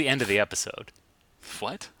towards the end of the episode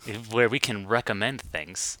What? where we can recommend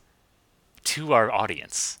things to our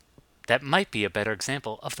audience that might be a better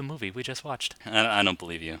example of the movie we just watched. I don't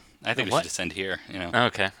believe you. I think we What? should just end here.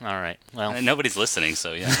 Okay, all right. Well, Nobody's listening,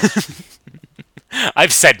 so yeah.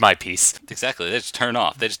 I've said my piece. Exactly. They just turn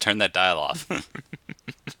off. They just turn that dial off.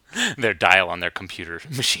 Their dial on their computer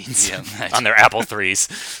machines, Yeah, nice. on their Apple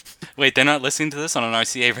IIIs. Wait, they're not listening to this on an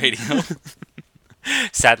RCA radio?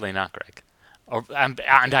 Sadly, not, Greg. And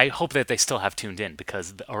I hope that they still have tuned in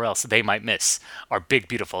or else they might miss our big,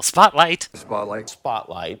 beautiful spotlight. Spotlight.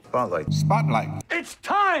 Spotlight. Spotlight. Spotlight. It's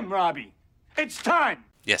time, Robbie. It's time.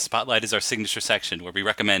 Yes, Spotlight is our signature section where we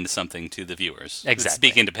recommend something to the viewers. Exactly.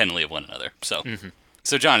 Speak independently of one another. So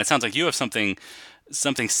John, it sounds like you have something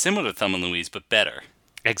similar to Thelma and Louise, but better.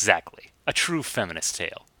 Exactly. A true feminist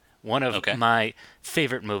tale. One of Okay. my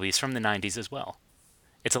favorite movies from the 90s as well.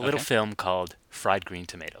 It's a little Okay. film called Fried Green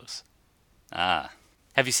Tomatoes. Ah,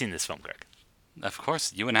 Have you seen this film, Greg? of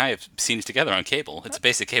course. You and I have seen it together on cable. It's a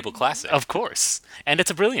basic cable classic. Of course. And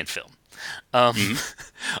it's a brilliant film.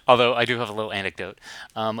 Although I do have a little anecdote.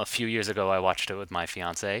 A few years ago, I watched it with my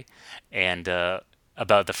fiance, and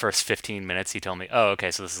about the first 15 minutes, he told me, "Oh,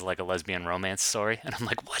 okay, so this is like a lesbian romance story," and I'm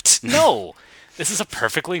like, "What? No, this is a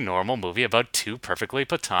perfectly normal movie about two perfectly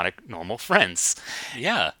platonic, normal friends."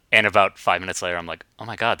 Yeah. And about 5 minutes later, I'm like, "Oh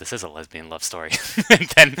my God, this is a lesbian love story." And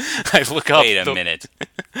then I look up. Wait a minute.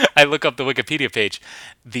 I look up the Wikipedia page.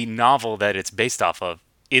 The novel that it's based off of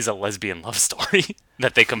is a lesbian love story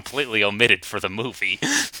that they completely omitted for the movie.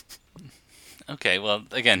 Okay, well,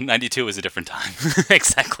 again, 92 was a different time.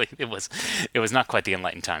 Exactly. It was not quite the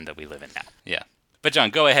enlightened time that we live in now. Yeah. But John,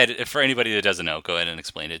 go ahead. For anybody that doesn't know, go ahead and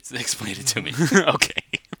explain it. Explain it to me. Okay.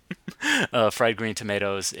 Fried Green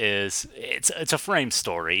Tomatoes it's a frame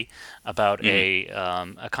story about a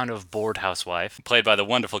kind of bored housewife. Played by the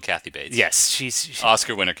wonderful Kathy Bates. Yes, she's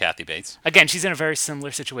Oscar winner Kathy Bates. again, she's in a very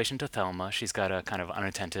similar situation to Thelma. She's got a kind of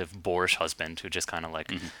unattentive, boorish husband who just kind of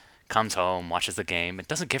like comes home, watches the game, and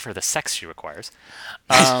doesn't give her the sex she requires.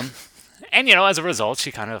 And as a result,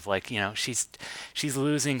 she kind of like she's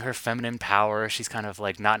losing her feminine power. She's kind of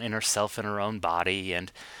like not in herself in her own body,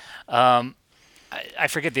 and I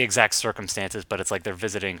forget the exact circumstances, but it's like they're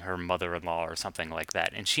visiting her mother-in-law or something like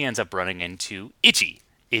that, and she ends up running into Iggy.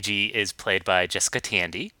 Iggy is played by Jessica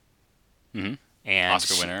Tandy. And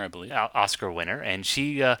Oscar winner, I believe. Oscar winner, and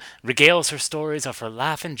she regales her stories of her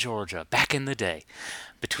life in Georgia back in the day,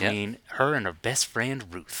 between her and her best friend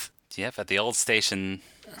Ruth. Yep, at the old station.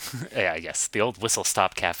 Yes, the old Whistle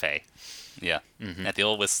Stop Cafe. Yeah, at the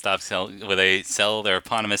old Whistle Stop where they sell their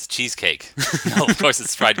eponymous cheesecake. No, of course,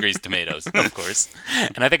 it's fried greased tomatoes. Of course.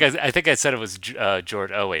 And I think I said it was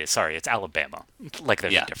Georgia. Oh wait, sorry, it's Alabama. Like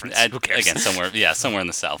there's a difference. Who cares? Again, somewhere in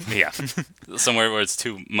the South. Yeah. Somewhere where it's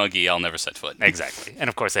too muggy, I'll never set foot. Exactly. And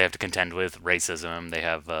of course, they have to contend with racism. They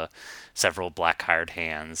have several black hired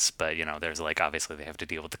hands, but there's obviously they have to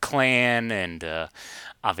deal with the Klan and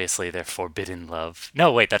obviously their forbidden love.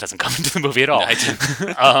 No, wait, that doesn't come into the movie at all.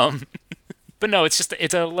 But no,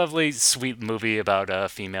 it's a lovely, sweet movie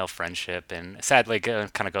about female friendship, and sadly,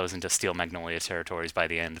 kind of goes into Steel Magnolia territories by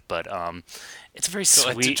the end. But it's very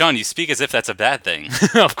sweet. John, you speak as if that's a bad thing.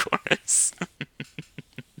 Of course.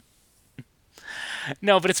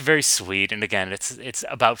 No, but it's very sweet, and again, it's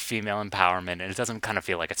about female empowerment, and it doesn't kind of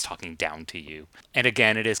feel like it's talking down to you. And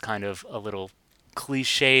again, it is kind of a little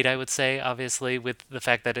cliched, I would say, obviously, with the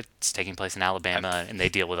fact that it's taking place in Alabama, and they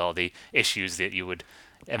deal with all the issues that you would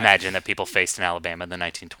imagine that people faced in Alabama in the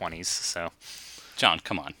 1920s. So, John,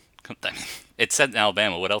 come on. It's set in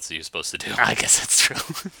Alabama. What else are you supposed to do? I guess that's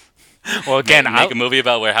true. Well, again, make a movie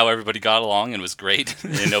about how everybody got along and was great,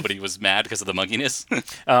 and nobody was mad because of the mugginess.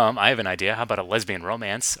 I have an idea. How about a lesbian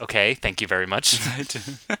romance? Okay, thank you very much.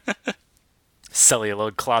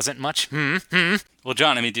 Celluloid closet much? Well,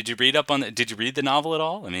 John, I mean, did you read the novel at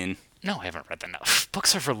all? I mean, no, I haven't read the novel.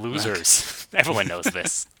 Books are for losers. Everyone knows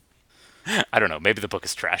this. I don't know. Maybe the book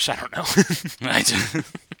is trash. I don't know. Right.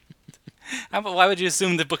 Why would you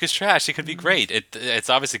assume the book is trash? It could be great. It's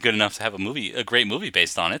obviously good enough to have a great movie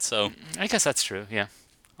based on it. So I guess that's true. Yeah.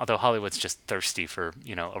 Although Hollywood's just thirsty for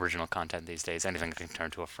original content these days. Anything can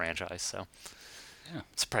turn to a franchise. So yeah. I'm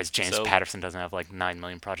surprised James Patterson doesn't have like 9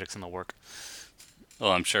 million projects in the work.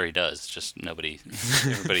 Well, I'm sure he does. Just everybody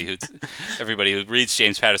who reads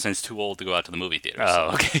James Patterson is too old to go out to the movie theater.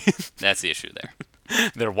 Oh, okay. That's the issue there.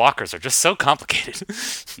 Their walkers are just so complicated.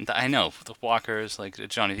 I know the walkers, like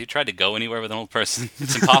Johnny. If you tried to go anywhere with an old person,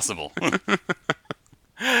 it's impossible.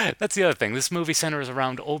 That's the other thing. This movie centers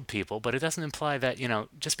around old people, but it doesn't imply that,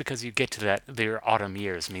 just because you get to their autumn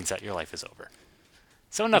years means that your life is over.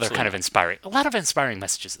 So another kind of a lot of inspiring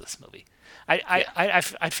messages in this movie. I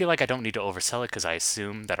feel like I don't need to oversell it because I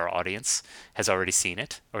assume that our audience has already seen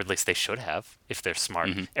it, or at least they should have, if they're smart,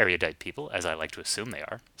 erudite people, as I like to assume they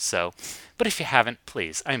are. So, but if you haven't,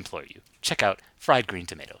 please, I implore you, check out Fried Green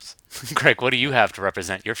Tomatoes. Greg, what do you have to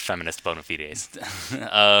represent your feminist bona fides?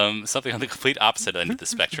 Something on the complete opposite end of the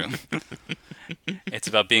spectrum. It's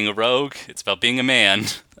about being a rogue. It's about being a man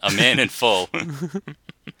in full.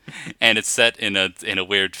 And it's set in a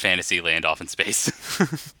weird fantasy land off in space.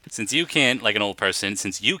 Since you can't, like an old person,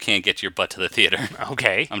 since you can't get your butt to the theater.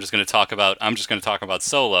 Okay. I'm just going to talk about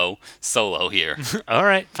Solo here. All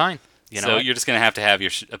right, fine. You're just going to have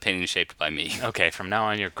your opinion shaped by me. Okay, from now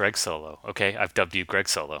on you're Greg Solo. Okay, I've dubbed you Greg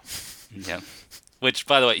Solo. Yeah. Which,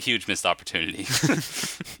 by the way, huge missed opportunity.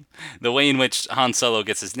 The way in which Han Solo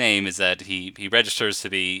gets his name is that he registers to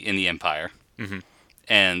be in the Empire. Mm-hmm.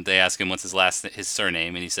 And they ask him what's his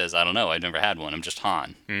surname, and he says, I don't know, I've never had one, I'm just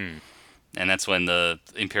Han. Mm. And that's when the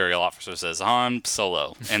Imperial officer says, Han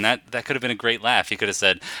Solo. And that could have been a great laugh. He could have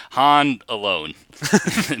said, Han alone.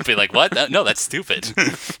 And be like, what? No, that's stupid.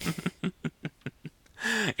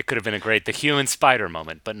 It could have been the human spider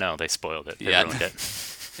moment, but no, they spoiled it. They ruined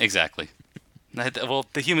it. Exactly. Well,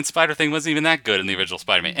 the human spider thing wasn't even that good in the original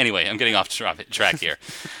Spider-Man. Anyway, I'm getting off track here.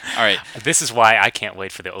 All right. This is why I can't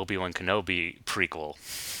wait for the Obi-Wan Kenobi prequel,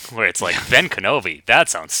 where it's like, Ben Kenobi, that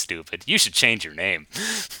sounds stupid. You should change your name.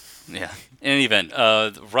 Yeah. In any event,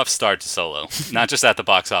 rough start to Solo. Not just at the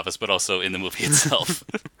box office, but also in the movie itself.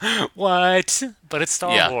 What? But it's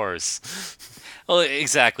Star Wars. Well,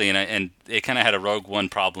 exactly. And it kind of had a Rogue One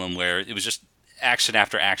problem where it was just action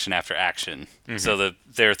after action after action. Mm-hmm. So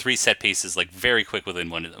there are three set pieces, like, very quick within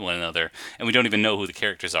one another, and we don't even know who the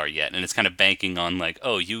characters are yet. And it's kind of banking on, like,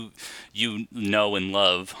 oh, you know and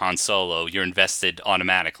love Han Solo. You're invested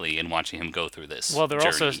automatically in watching him go through this. Well,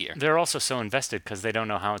 here. They're also so invested because they don't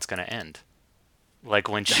know how it's going to end. Like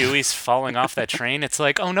when Chewie's falling off that train, it's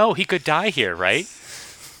like, oh no, he could die here, right?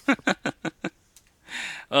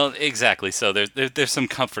 Well, exactly. So there's some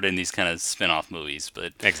comfort in these kind of spin-off movies,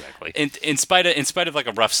 but exactly. In spite of like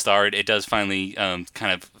a rough start, it does finally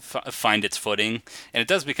kind of find its footing, and it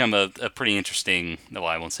does become a pretty interesting. Well,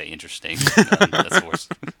 I won't say interesting. That's worse.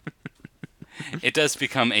 It does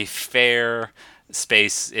become a fair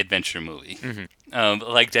space adventure movie,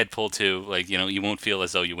 like Deadpool 2. Like, you won't feel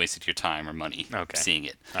as though you wasted your time or money seeing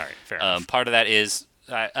it. All right, fair enough. Part of that is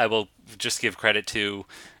I will just give credit to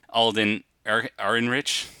Alden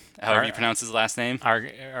Ehrenreich, however you pronounce his last name.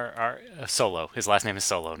 Solo. His last name is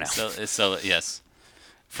Solo now. So yes.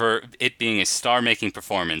 For it being a star-making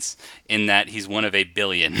performance in that he's one of a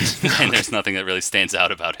billion, and there's nothing that really stands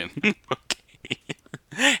out about him. Okay.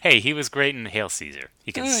 Hey, he was great in Hail Caesar.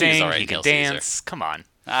 He can sing, he can dance. Caesar. Come on.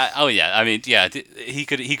 He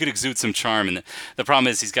could exude some charm, and the problem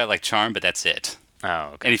is he's got like charm, but that's it.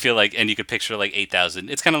 Oh, okay. And you could picture like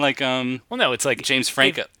 8,000. It's kind of like well, no, it's like James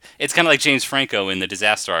Franco. It's kind of like James Franco in The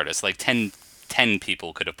Disaster Artist. Like 10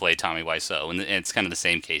 people could have played Tommy Wiseau, and it's kind of the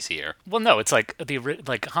same case here. Well, no, it's like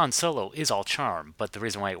Han Solo is all charm, but the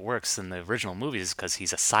reason why it works in the original movies is because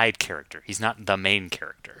he's a side character. He's not the main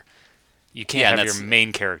character. You can't have your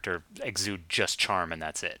main character exude just charm and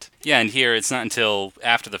that's it. Yeah, and here it's not until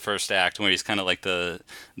after the first act where he's kind of like the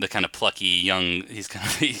kind of plucky young.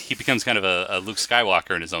 He becomes kind of a Luke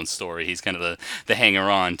Skywalker in his own story. He's kind of the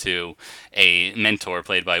hanger-on to a mentor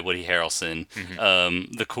played by Woody Harrelson,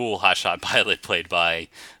 the cool hotshot pilot played by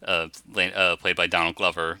Donald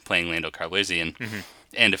Glover playing Lando Calrissian,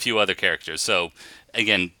 and a few other characters. So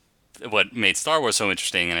again, what made Star Wars so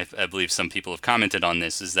interesting, and I believe some people have commented on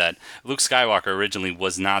this, is that Luke Skywalker originally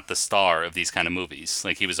was not the star of these kind of movies.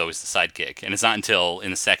 Like, he was always the sidekick. And it's not until in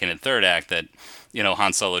the second and third act that,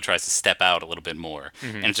 Han Solo tries to step out a little bit more.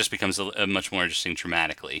 And it just becomes a much more interesting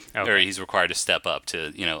dramatically. Okay. Or he's required to step up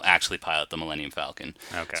to, actually pilot the Millennium Falcon.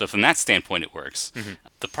 Okay. So from that standpoint, it works.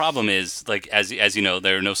 The problem is, like, as you know,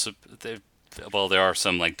 there are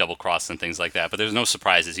some, like, double cross and things like that, but there's no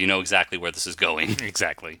surprises. You know exactly where this is going.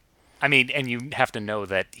 Exactly. I mean, and you have to know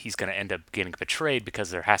that he's going to end up getting betrayed because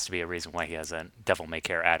there has to be a reason why he has a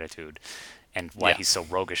devil-may-care attitude and why he's so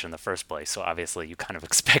roguish in the first place. So obviously you kind of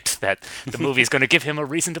expect that the movie is going to give him a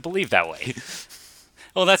reason to believe that way.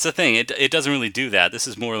 Well, that's the thing. It doesn't really do that. This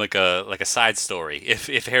is more like a side story.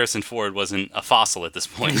 If Harrison Ford wasn't a fossil at this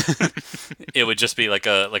point, it would just be like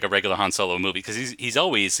a regular Han Solo movie, because he's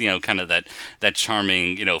always, kind of that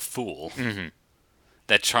charming, fool. Mm-hmm.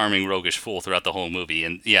 That charming roguish fool throughout the whole movie.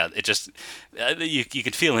 And yeah, it just you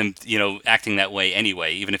could feel him, acting that way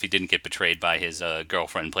anyway, even if he didn't get betrayed by his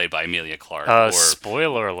girlfriend played by Emilia Clarke.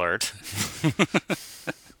 Spoiler alert.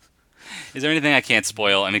 Is there anything I can't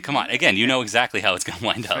spoil? I mean, come on. Again, you know exactly how it's going to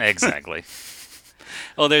wind up. Exactly.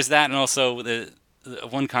 Well, there's that, and also the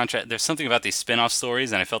one contract. There's something about these spin-off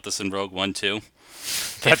stories, and I felt this in Rogue One too.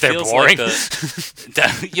 That they're boring.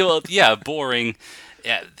 Yeah, boring.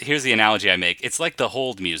 Yeah, here's the analogy I make. It's like the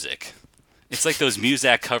hold music. It's like those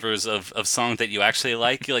Muzak covers of songs that you actually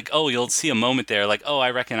like. You're like, oh, you'll see a moment there, like, oh, I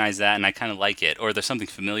recognize that, and I kind of like it. Or there's something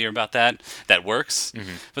familiar about that works.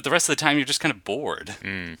 Mm-hmm. But the rest of the time, you're just kind of bored.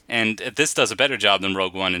 Mm. And this does a better job than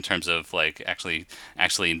Rogue One in terms of, like, actually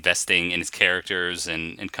investing in its characters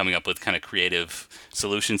and coming up with kind of creative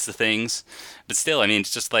solutions to things. But still, I mean,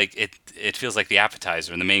 it's just like, it feels like the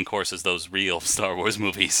appetizer, and the main course is those real Star Wars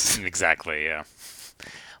movies. Exactly, yeah.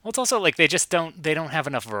 Well, it's also like they don't have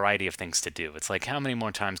enough variety of things to do. It's like, how many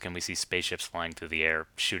more times can we see spaceships flying through the air,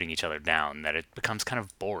 shooting each other down, that it becomes kind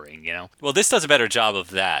of boring, Well, this does a better job of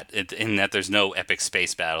that, in that there's no epic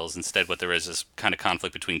space battles. Instead, what there is kind of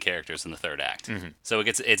conflict between characters in the third act. Mm-hmm. So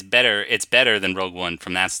it's better than Rogue One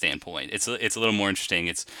from that standpoint. It's a little more interesting.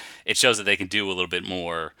 It shows that they can do a little bit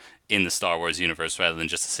more in the Star Wars universe rather than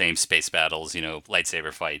just the same space battles,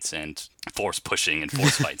 lightsaber fights and force pushing and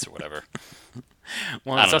force fights or whatever.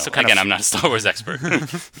 Well, it's also kind of... I'm not a Star Wars expert. Well,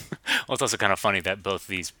 it's also kind of funny that both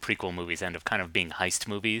these prequel movies end up kind of being heist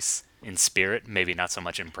movies in spirit, maybe not so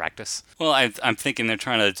much in practice. Well, I'm thinking they're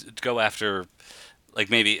trying to go after, I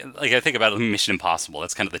think about Mission Impossible.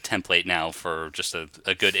 That's kind of the template now for just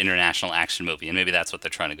a good international action movie, and maybe that's what they're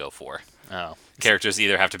trying to go for. Oh. Characters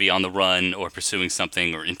either have to be on the run or pursuing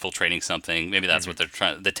something or infiltrating something. Maybe that's what the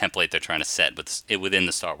template they're trying to set within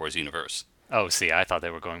the Star Wars universe. Oh, see, I thought they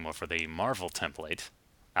were going more for the Marvel template.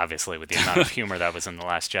 Obviously, with the amount of humor that was in The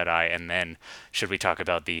Last Jedi. And then, should we talk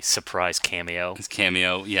about the surprise cameo? This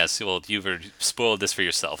cameo, yes. Well, you've spoiled this for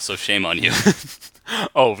yourself, so shame on you.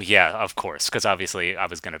 Oh, yeah, of course. Because obviously, I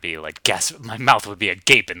was going to be like, my mouth would be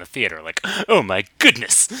agape in the theater. Like, oh my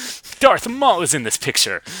goodness, Darth Maul is in this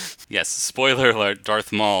picture. Yes, spoiler alert,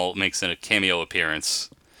 Darth Maul makes a cameo appearance.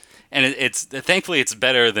 And it's thankfully, it's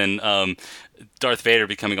better than Darth Vader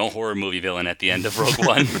becoming a horror movie villain at the end of Rogue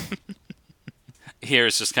One. Here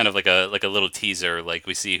it's just kind of like a little teaser, like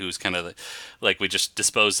we see who's kind of like we just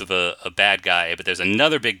disposed of a bad guy, but there's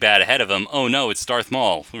another big bad ahead of him. Oh no, it's Darth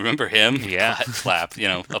Maul. Remember him? Yeah. Clap,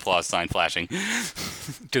 applause sign flashing.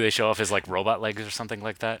 Do they show off his like robot legs or something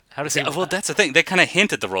like that? How does he? Well, that's the thing. They kind of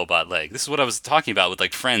hint at the robot leg. This is what I was talking about with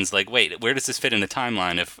like Friends. Like, wait, where does this fit in the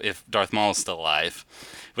timeline if Darth Maul is still alive?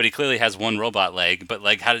 But he clearly has one robot leg. But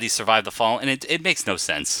like, how did he survive the fall? And it makes no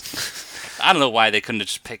sense. I don't know why they couldn't have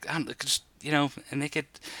just picked. And make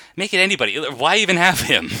it anybody. Why even have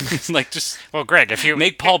him? Well, Greg, if you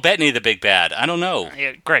make Paul Bettany the big bad, I don't know.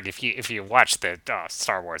 Greg, if you watch the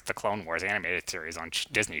Star Wars, the Clone Wars animated series on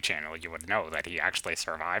Disney Channel, you would know that he actually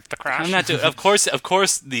survived the crash. I'm not doing. Of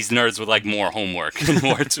course, these nerds would like more homework and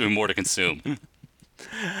more to consume.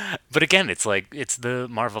 But again, it's like it's the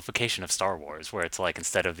Marvelification of Star Wars, where it's like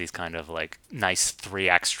instead of these kind of like nice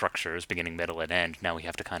 3-act structures, beginning, middle, and end, now we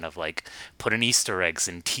have to kind of like put in Easter eggs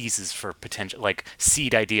and teases for potential, like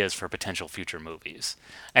seed ideas for potential future movies.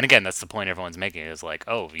 And again, that's the point everyone's making is like,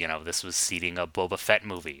 oh, this was seeding a Boba Fett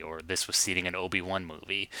movie, or this was seeding an Obi-Wan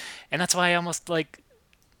movie, and that's why I almost like.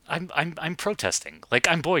 I'm protesting. Like,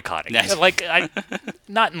 I'm boycotting. Nice. Like,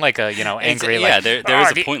 not in like a, angry, yeah, there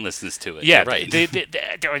is a pointlessess to it. Yeah, you're right. The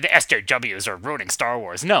SJWs are ruining Star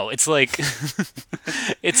Wars. No, it's like...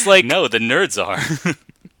 it's like... No, the nerds are.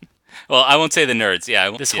 Well, I won't say the nerds,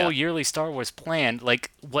 yeah. This whole yearly Star Wars plan,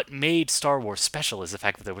 like, what made Star Wars special is the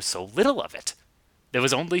fact that there was so little of it. There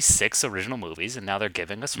was only 6 original movies, and now they're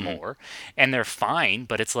giving us more. And they're fine,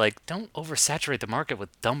 but it's like, don't oversaturate the market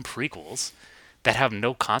with dumb prequels that have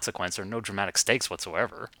no consequence or no dramatic stakes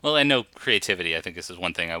whatsoever. Well, and no creativity. I think this is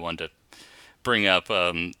one thing I wanted to bring up.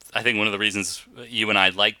 I think one of the reasons you and I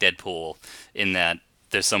like Deadpool in that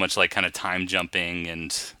there's so much like kind of time jumping and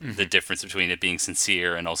the difference between it being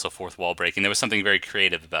sincere and also fourth wall breaking. There was something very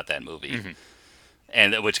creative about that movie.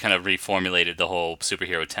 And which kind of reformulated the whole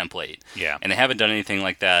superhero template. Yeah. And they haven't done anything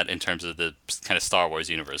like that in terms of the kind of Star Wars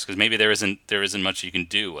universe, because maybe there isn't much you can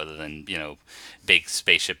do other than big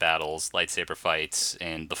spaceship battles, lightsaber fights,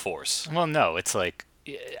 and the Force. Well, no, it's like,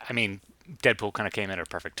 I mean, Deadpool kind of came in at a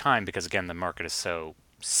perfect time because again the market is so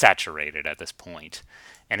saturated at this point.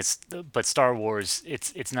 And but Star Wars,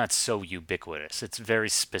 it's not so ubiquitous. It's very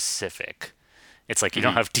specific. It's like you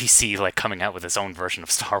don't have DC like coming out with its own version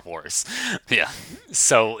of Star Wars. Yeah.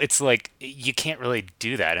 So it's like you can't really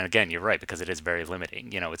do that. And again, you're right, because it is very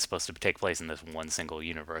limiting. It's supposed to take place in this one single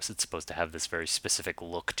universe. It's supposed to have this very specific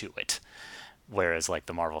look to it. Whereas like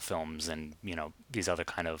the Marvel films and, these other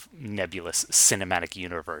kind of nebulous cinematic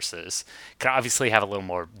universes can obviously have a little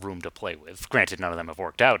more room to play with. Granted, none of them have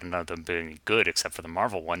worked out and none of them have been any good except for the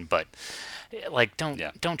Marvel one, but like don't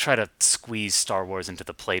try to squeeze Star Wars into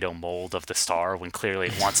the Play-Doh mold of the star when clearly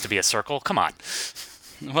it wants to be a circle. Come on.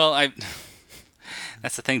 Well,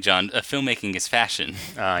 that's the thing, John. Filmmaking is fashion.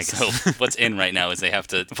 I guess. So what's in right now is they have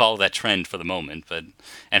to follow that trend for the moment,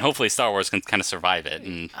 and hopefully Star Wars can kind of survive it.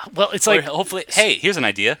 And well, it's like hopefully, hey, here's an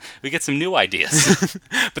idea. We get some new ideas.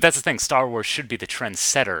 But that's the thing. Star Wars should be the trend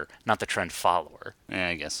setter, not the trend follower. Yeah,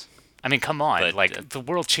 I guess. I mean, come on. But, the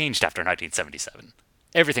world changed after 1977.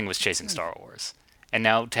 Everything was chasing Star Wars, and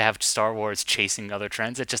now to have Star Wars chasing other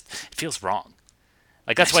trends, it feels wrong.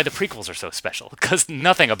 Like, that's why the prequels are so special, because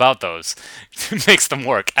nothing about those makes them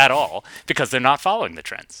work at all, because they're not following the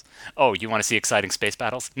trends. Oh, you want to see exciting space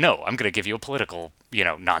battles? No, I'm going to give you a political,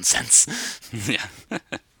 nonsense. Yeah.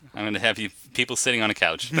 I'm going to have people sitting on a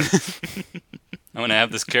couch. I'm going to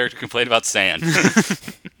have this character complain about sand.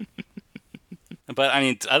 But, I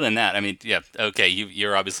mean, other than that, yeah, okay,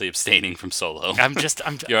 you're obviously abstaining from Solo.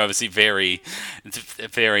 You're obviously very,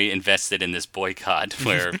 very invested in this boycott,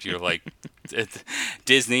 where you're like,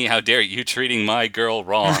 Disney, how dare you treating my girl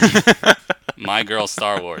wrong. My girl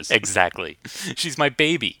Star Wars. Exactly. She's my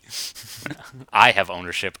baby. I have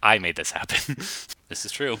ownership. I made this happen. This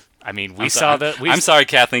is true. I mean, I'm sorry,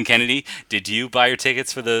 Kathleen Kennedy. Did you buy your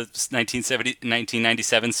tickets for the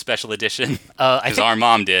 1997 special edition? Because our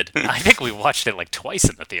mom did. I think we watched it like twice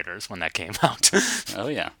in the theaters when that came out. Oh,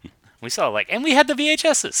 yeah. We saw and we had the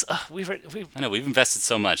VHSs. I know, we've invested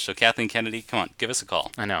so much. So, Kathleen Kennedy, come on, give us a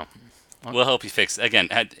call. I know. We'll help you fix it. Again,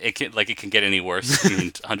 it can get any worse.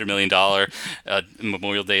 $100 million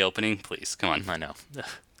Memorial Day opening. Please, come on. I know.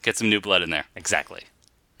 Get some new blood in there. Exactly.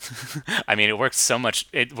 I mean, it worked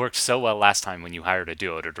so well last time when you hired a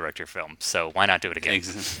duo to direct your film. So why not do it again?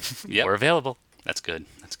 Yep. We're available. That's good.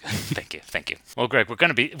 Thank you. Well, Greg, we're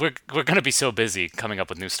gonna be so busy coming up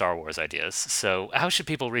with new Star Wars ideas. So how should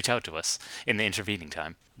people reach out to us in the intervening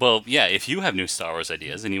time? Well, yeah, if you have new Star Wars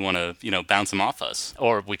ideas and you want to, bounce them off us,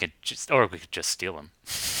 or we could just steal them.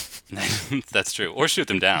 That's true. Or shoot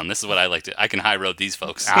them down. This is what I like to. I can high road these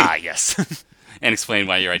folks. Ah, yes. And explain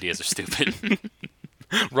why your ideas are stupid.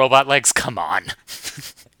 Robot legs, come on.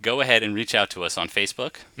 Go ahead and reach out to us on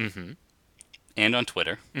Facebook. Mm-hmm. And on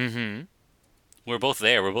Twitter. Mm-hmm. We're both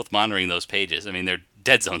there. We're both monitoring those pages. I mean, they're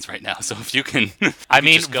dead zones right now. So if you can...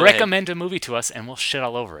 recommend a movie to us and we'll shit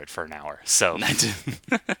all over it for an hour. So... not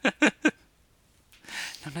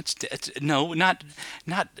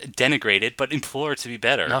denigrate it, but implore it to be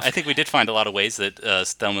better. No. I think we did find a lot of ways that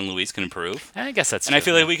Thelma Louise can improve. I guess that's true. And I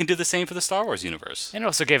feel like we can do the same for the Star Wars universe. And it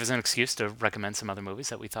also gave us an excuse to recommend some other movies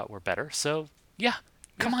that we thought were better. So, yeah.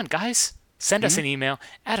 Come on, guys. Send us an email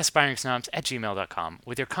at aspiringsnobs@gmail.com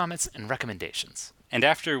with your comments and recommendations. And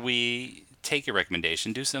after we take your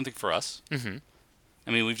recommendation, do something for us. Mm-hmm. I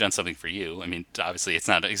mean, we've done something for you. I mean, obviously, it's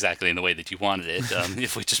not exactly in the way that you wanted it,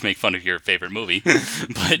 if we just make fun of your favorite movie.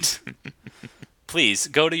 But please,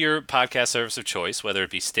 go to your podcast service of choice, whether it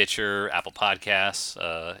be Stitcher, Apple Podcasts,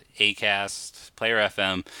 Acast, Player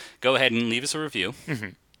FM. Go ahead and leave us a review.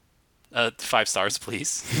 Mm-hmm. 5 stars,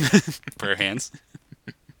 please. Prayer hands.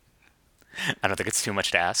 I don't think it's too much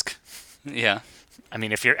to ask. Yeah. I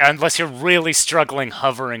mean, unless you're really struggling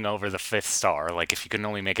hovering over the 5th star, like if you can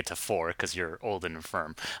only make it to 4 because you're old and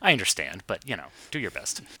infirm, I understand, but, do your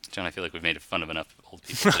best. John, I feel like we've made fun of enough old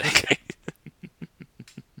people today. Okay.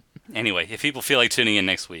 Anyway, if people feel like tuning in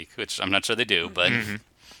next week, which I'm not sure they do, but... Mm-hmm.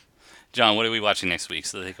 John, what are we watching next week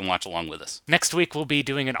so that they can watch along with us? Next week we'll be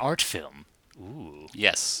doing an art film. Ooh.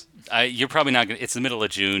 Yes. You're probably not going to... It's the middle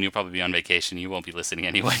of June. You'll probably be on vacation. You won't be listening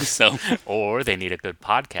anyway, so... Or they need a good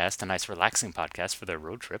podcast, a nice relaxing podcast for their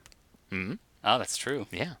road trip. Mm-hmm. Oh, that's true.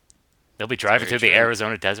 Yeah. They'll be driving through the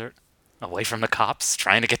Arizona desert, away from the cops,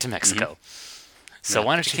 trying to get to Mexico. Mm-hmm. So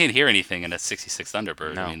why don't you... can't hear anything in a 66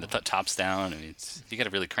 Thunderbird. No. I mean, the top's down. I mean, you got to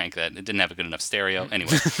really crank that. It didn't have a good enough stereo.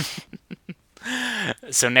 Anyway.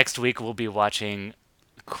 So next week we'll be watching...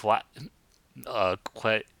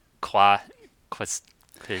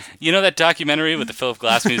 You know that documentary with the Philip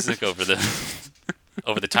Glass music over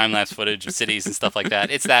the time-lapse footage of cities and stuff like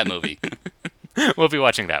that? It's that movie. We'll be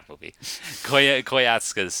watching that movie.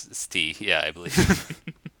 Koyaatskas tea, yeah, I believe.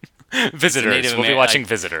 Visitors. We'll be watching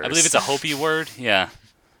Visitors. I believe it's a Hopi word. Yeah.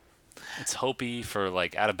 It's Hopi for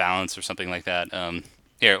like out of balance or something like that.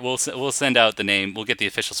 Here, we'll send out the name. We'll get the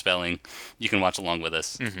official spelling. You can watch along with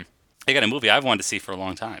us. Mm-hmm. I got a movie I've wanted to see for a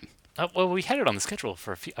long time. Well, we had it on the schedule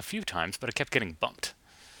for a few times, but it kept getting bumped.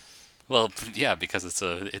 Well, yeah, because it's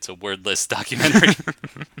a wordless documentary.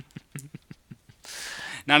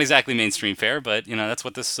 Not exactly mainstream fare, but you know that's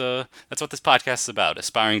what this podcast is about: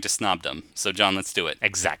 aspiring to snobdom. So, John, let's do it.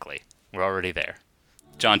 Exactly. We're already there.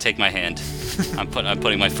 John, take my hand. I'm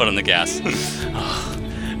putting my foot on the gas.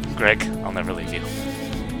 Greg, I'll never leave you.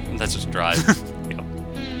 Let's just drive. Yep.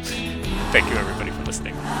 Thank you, everybody, for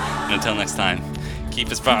listening. And until next time, keep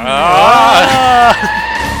us.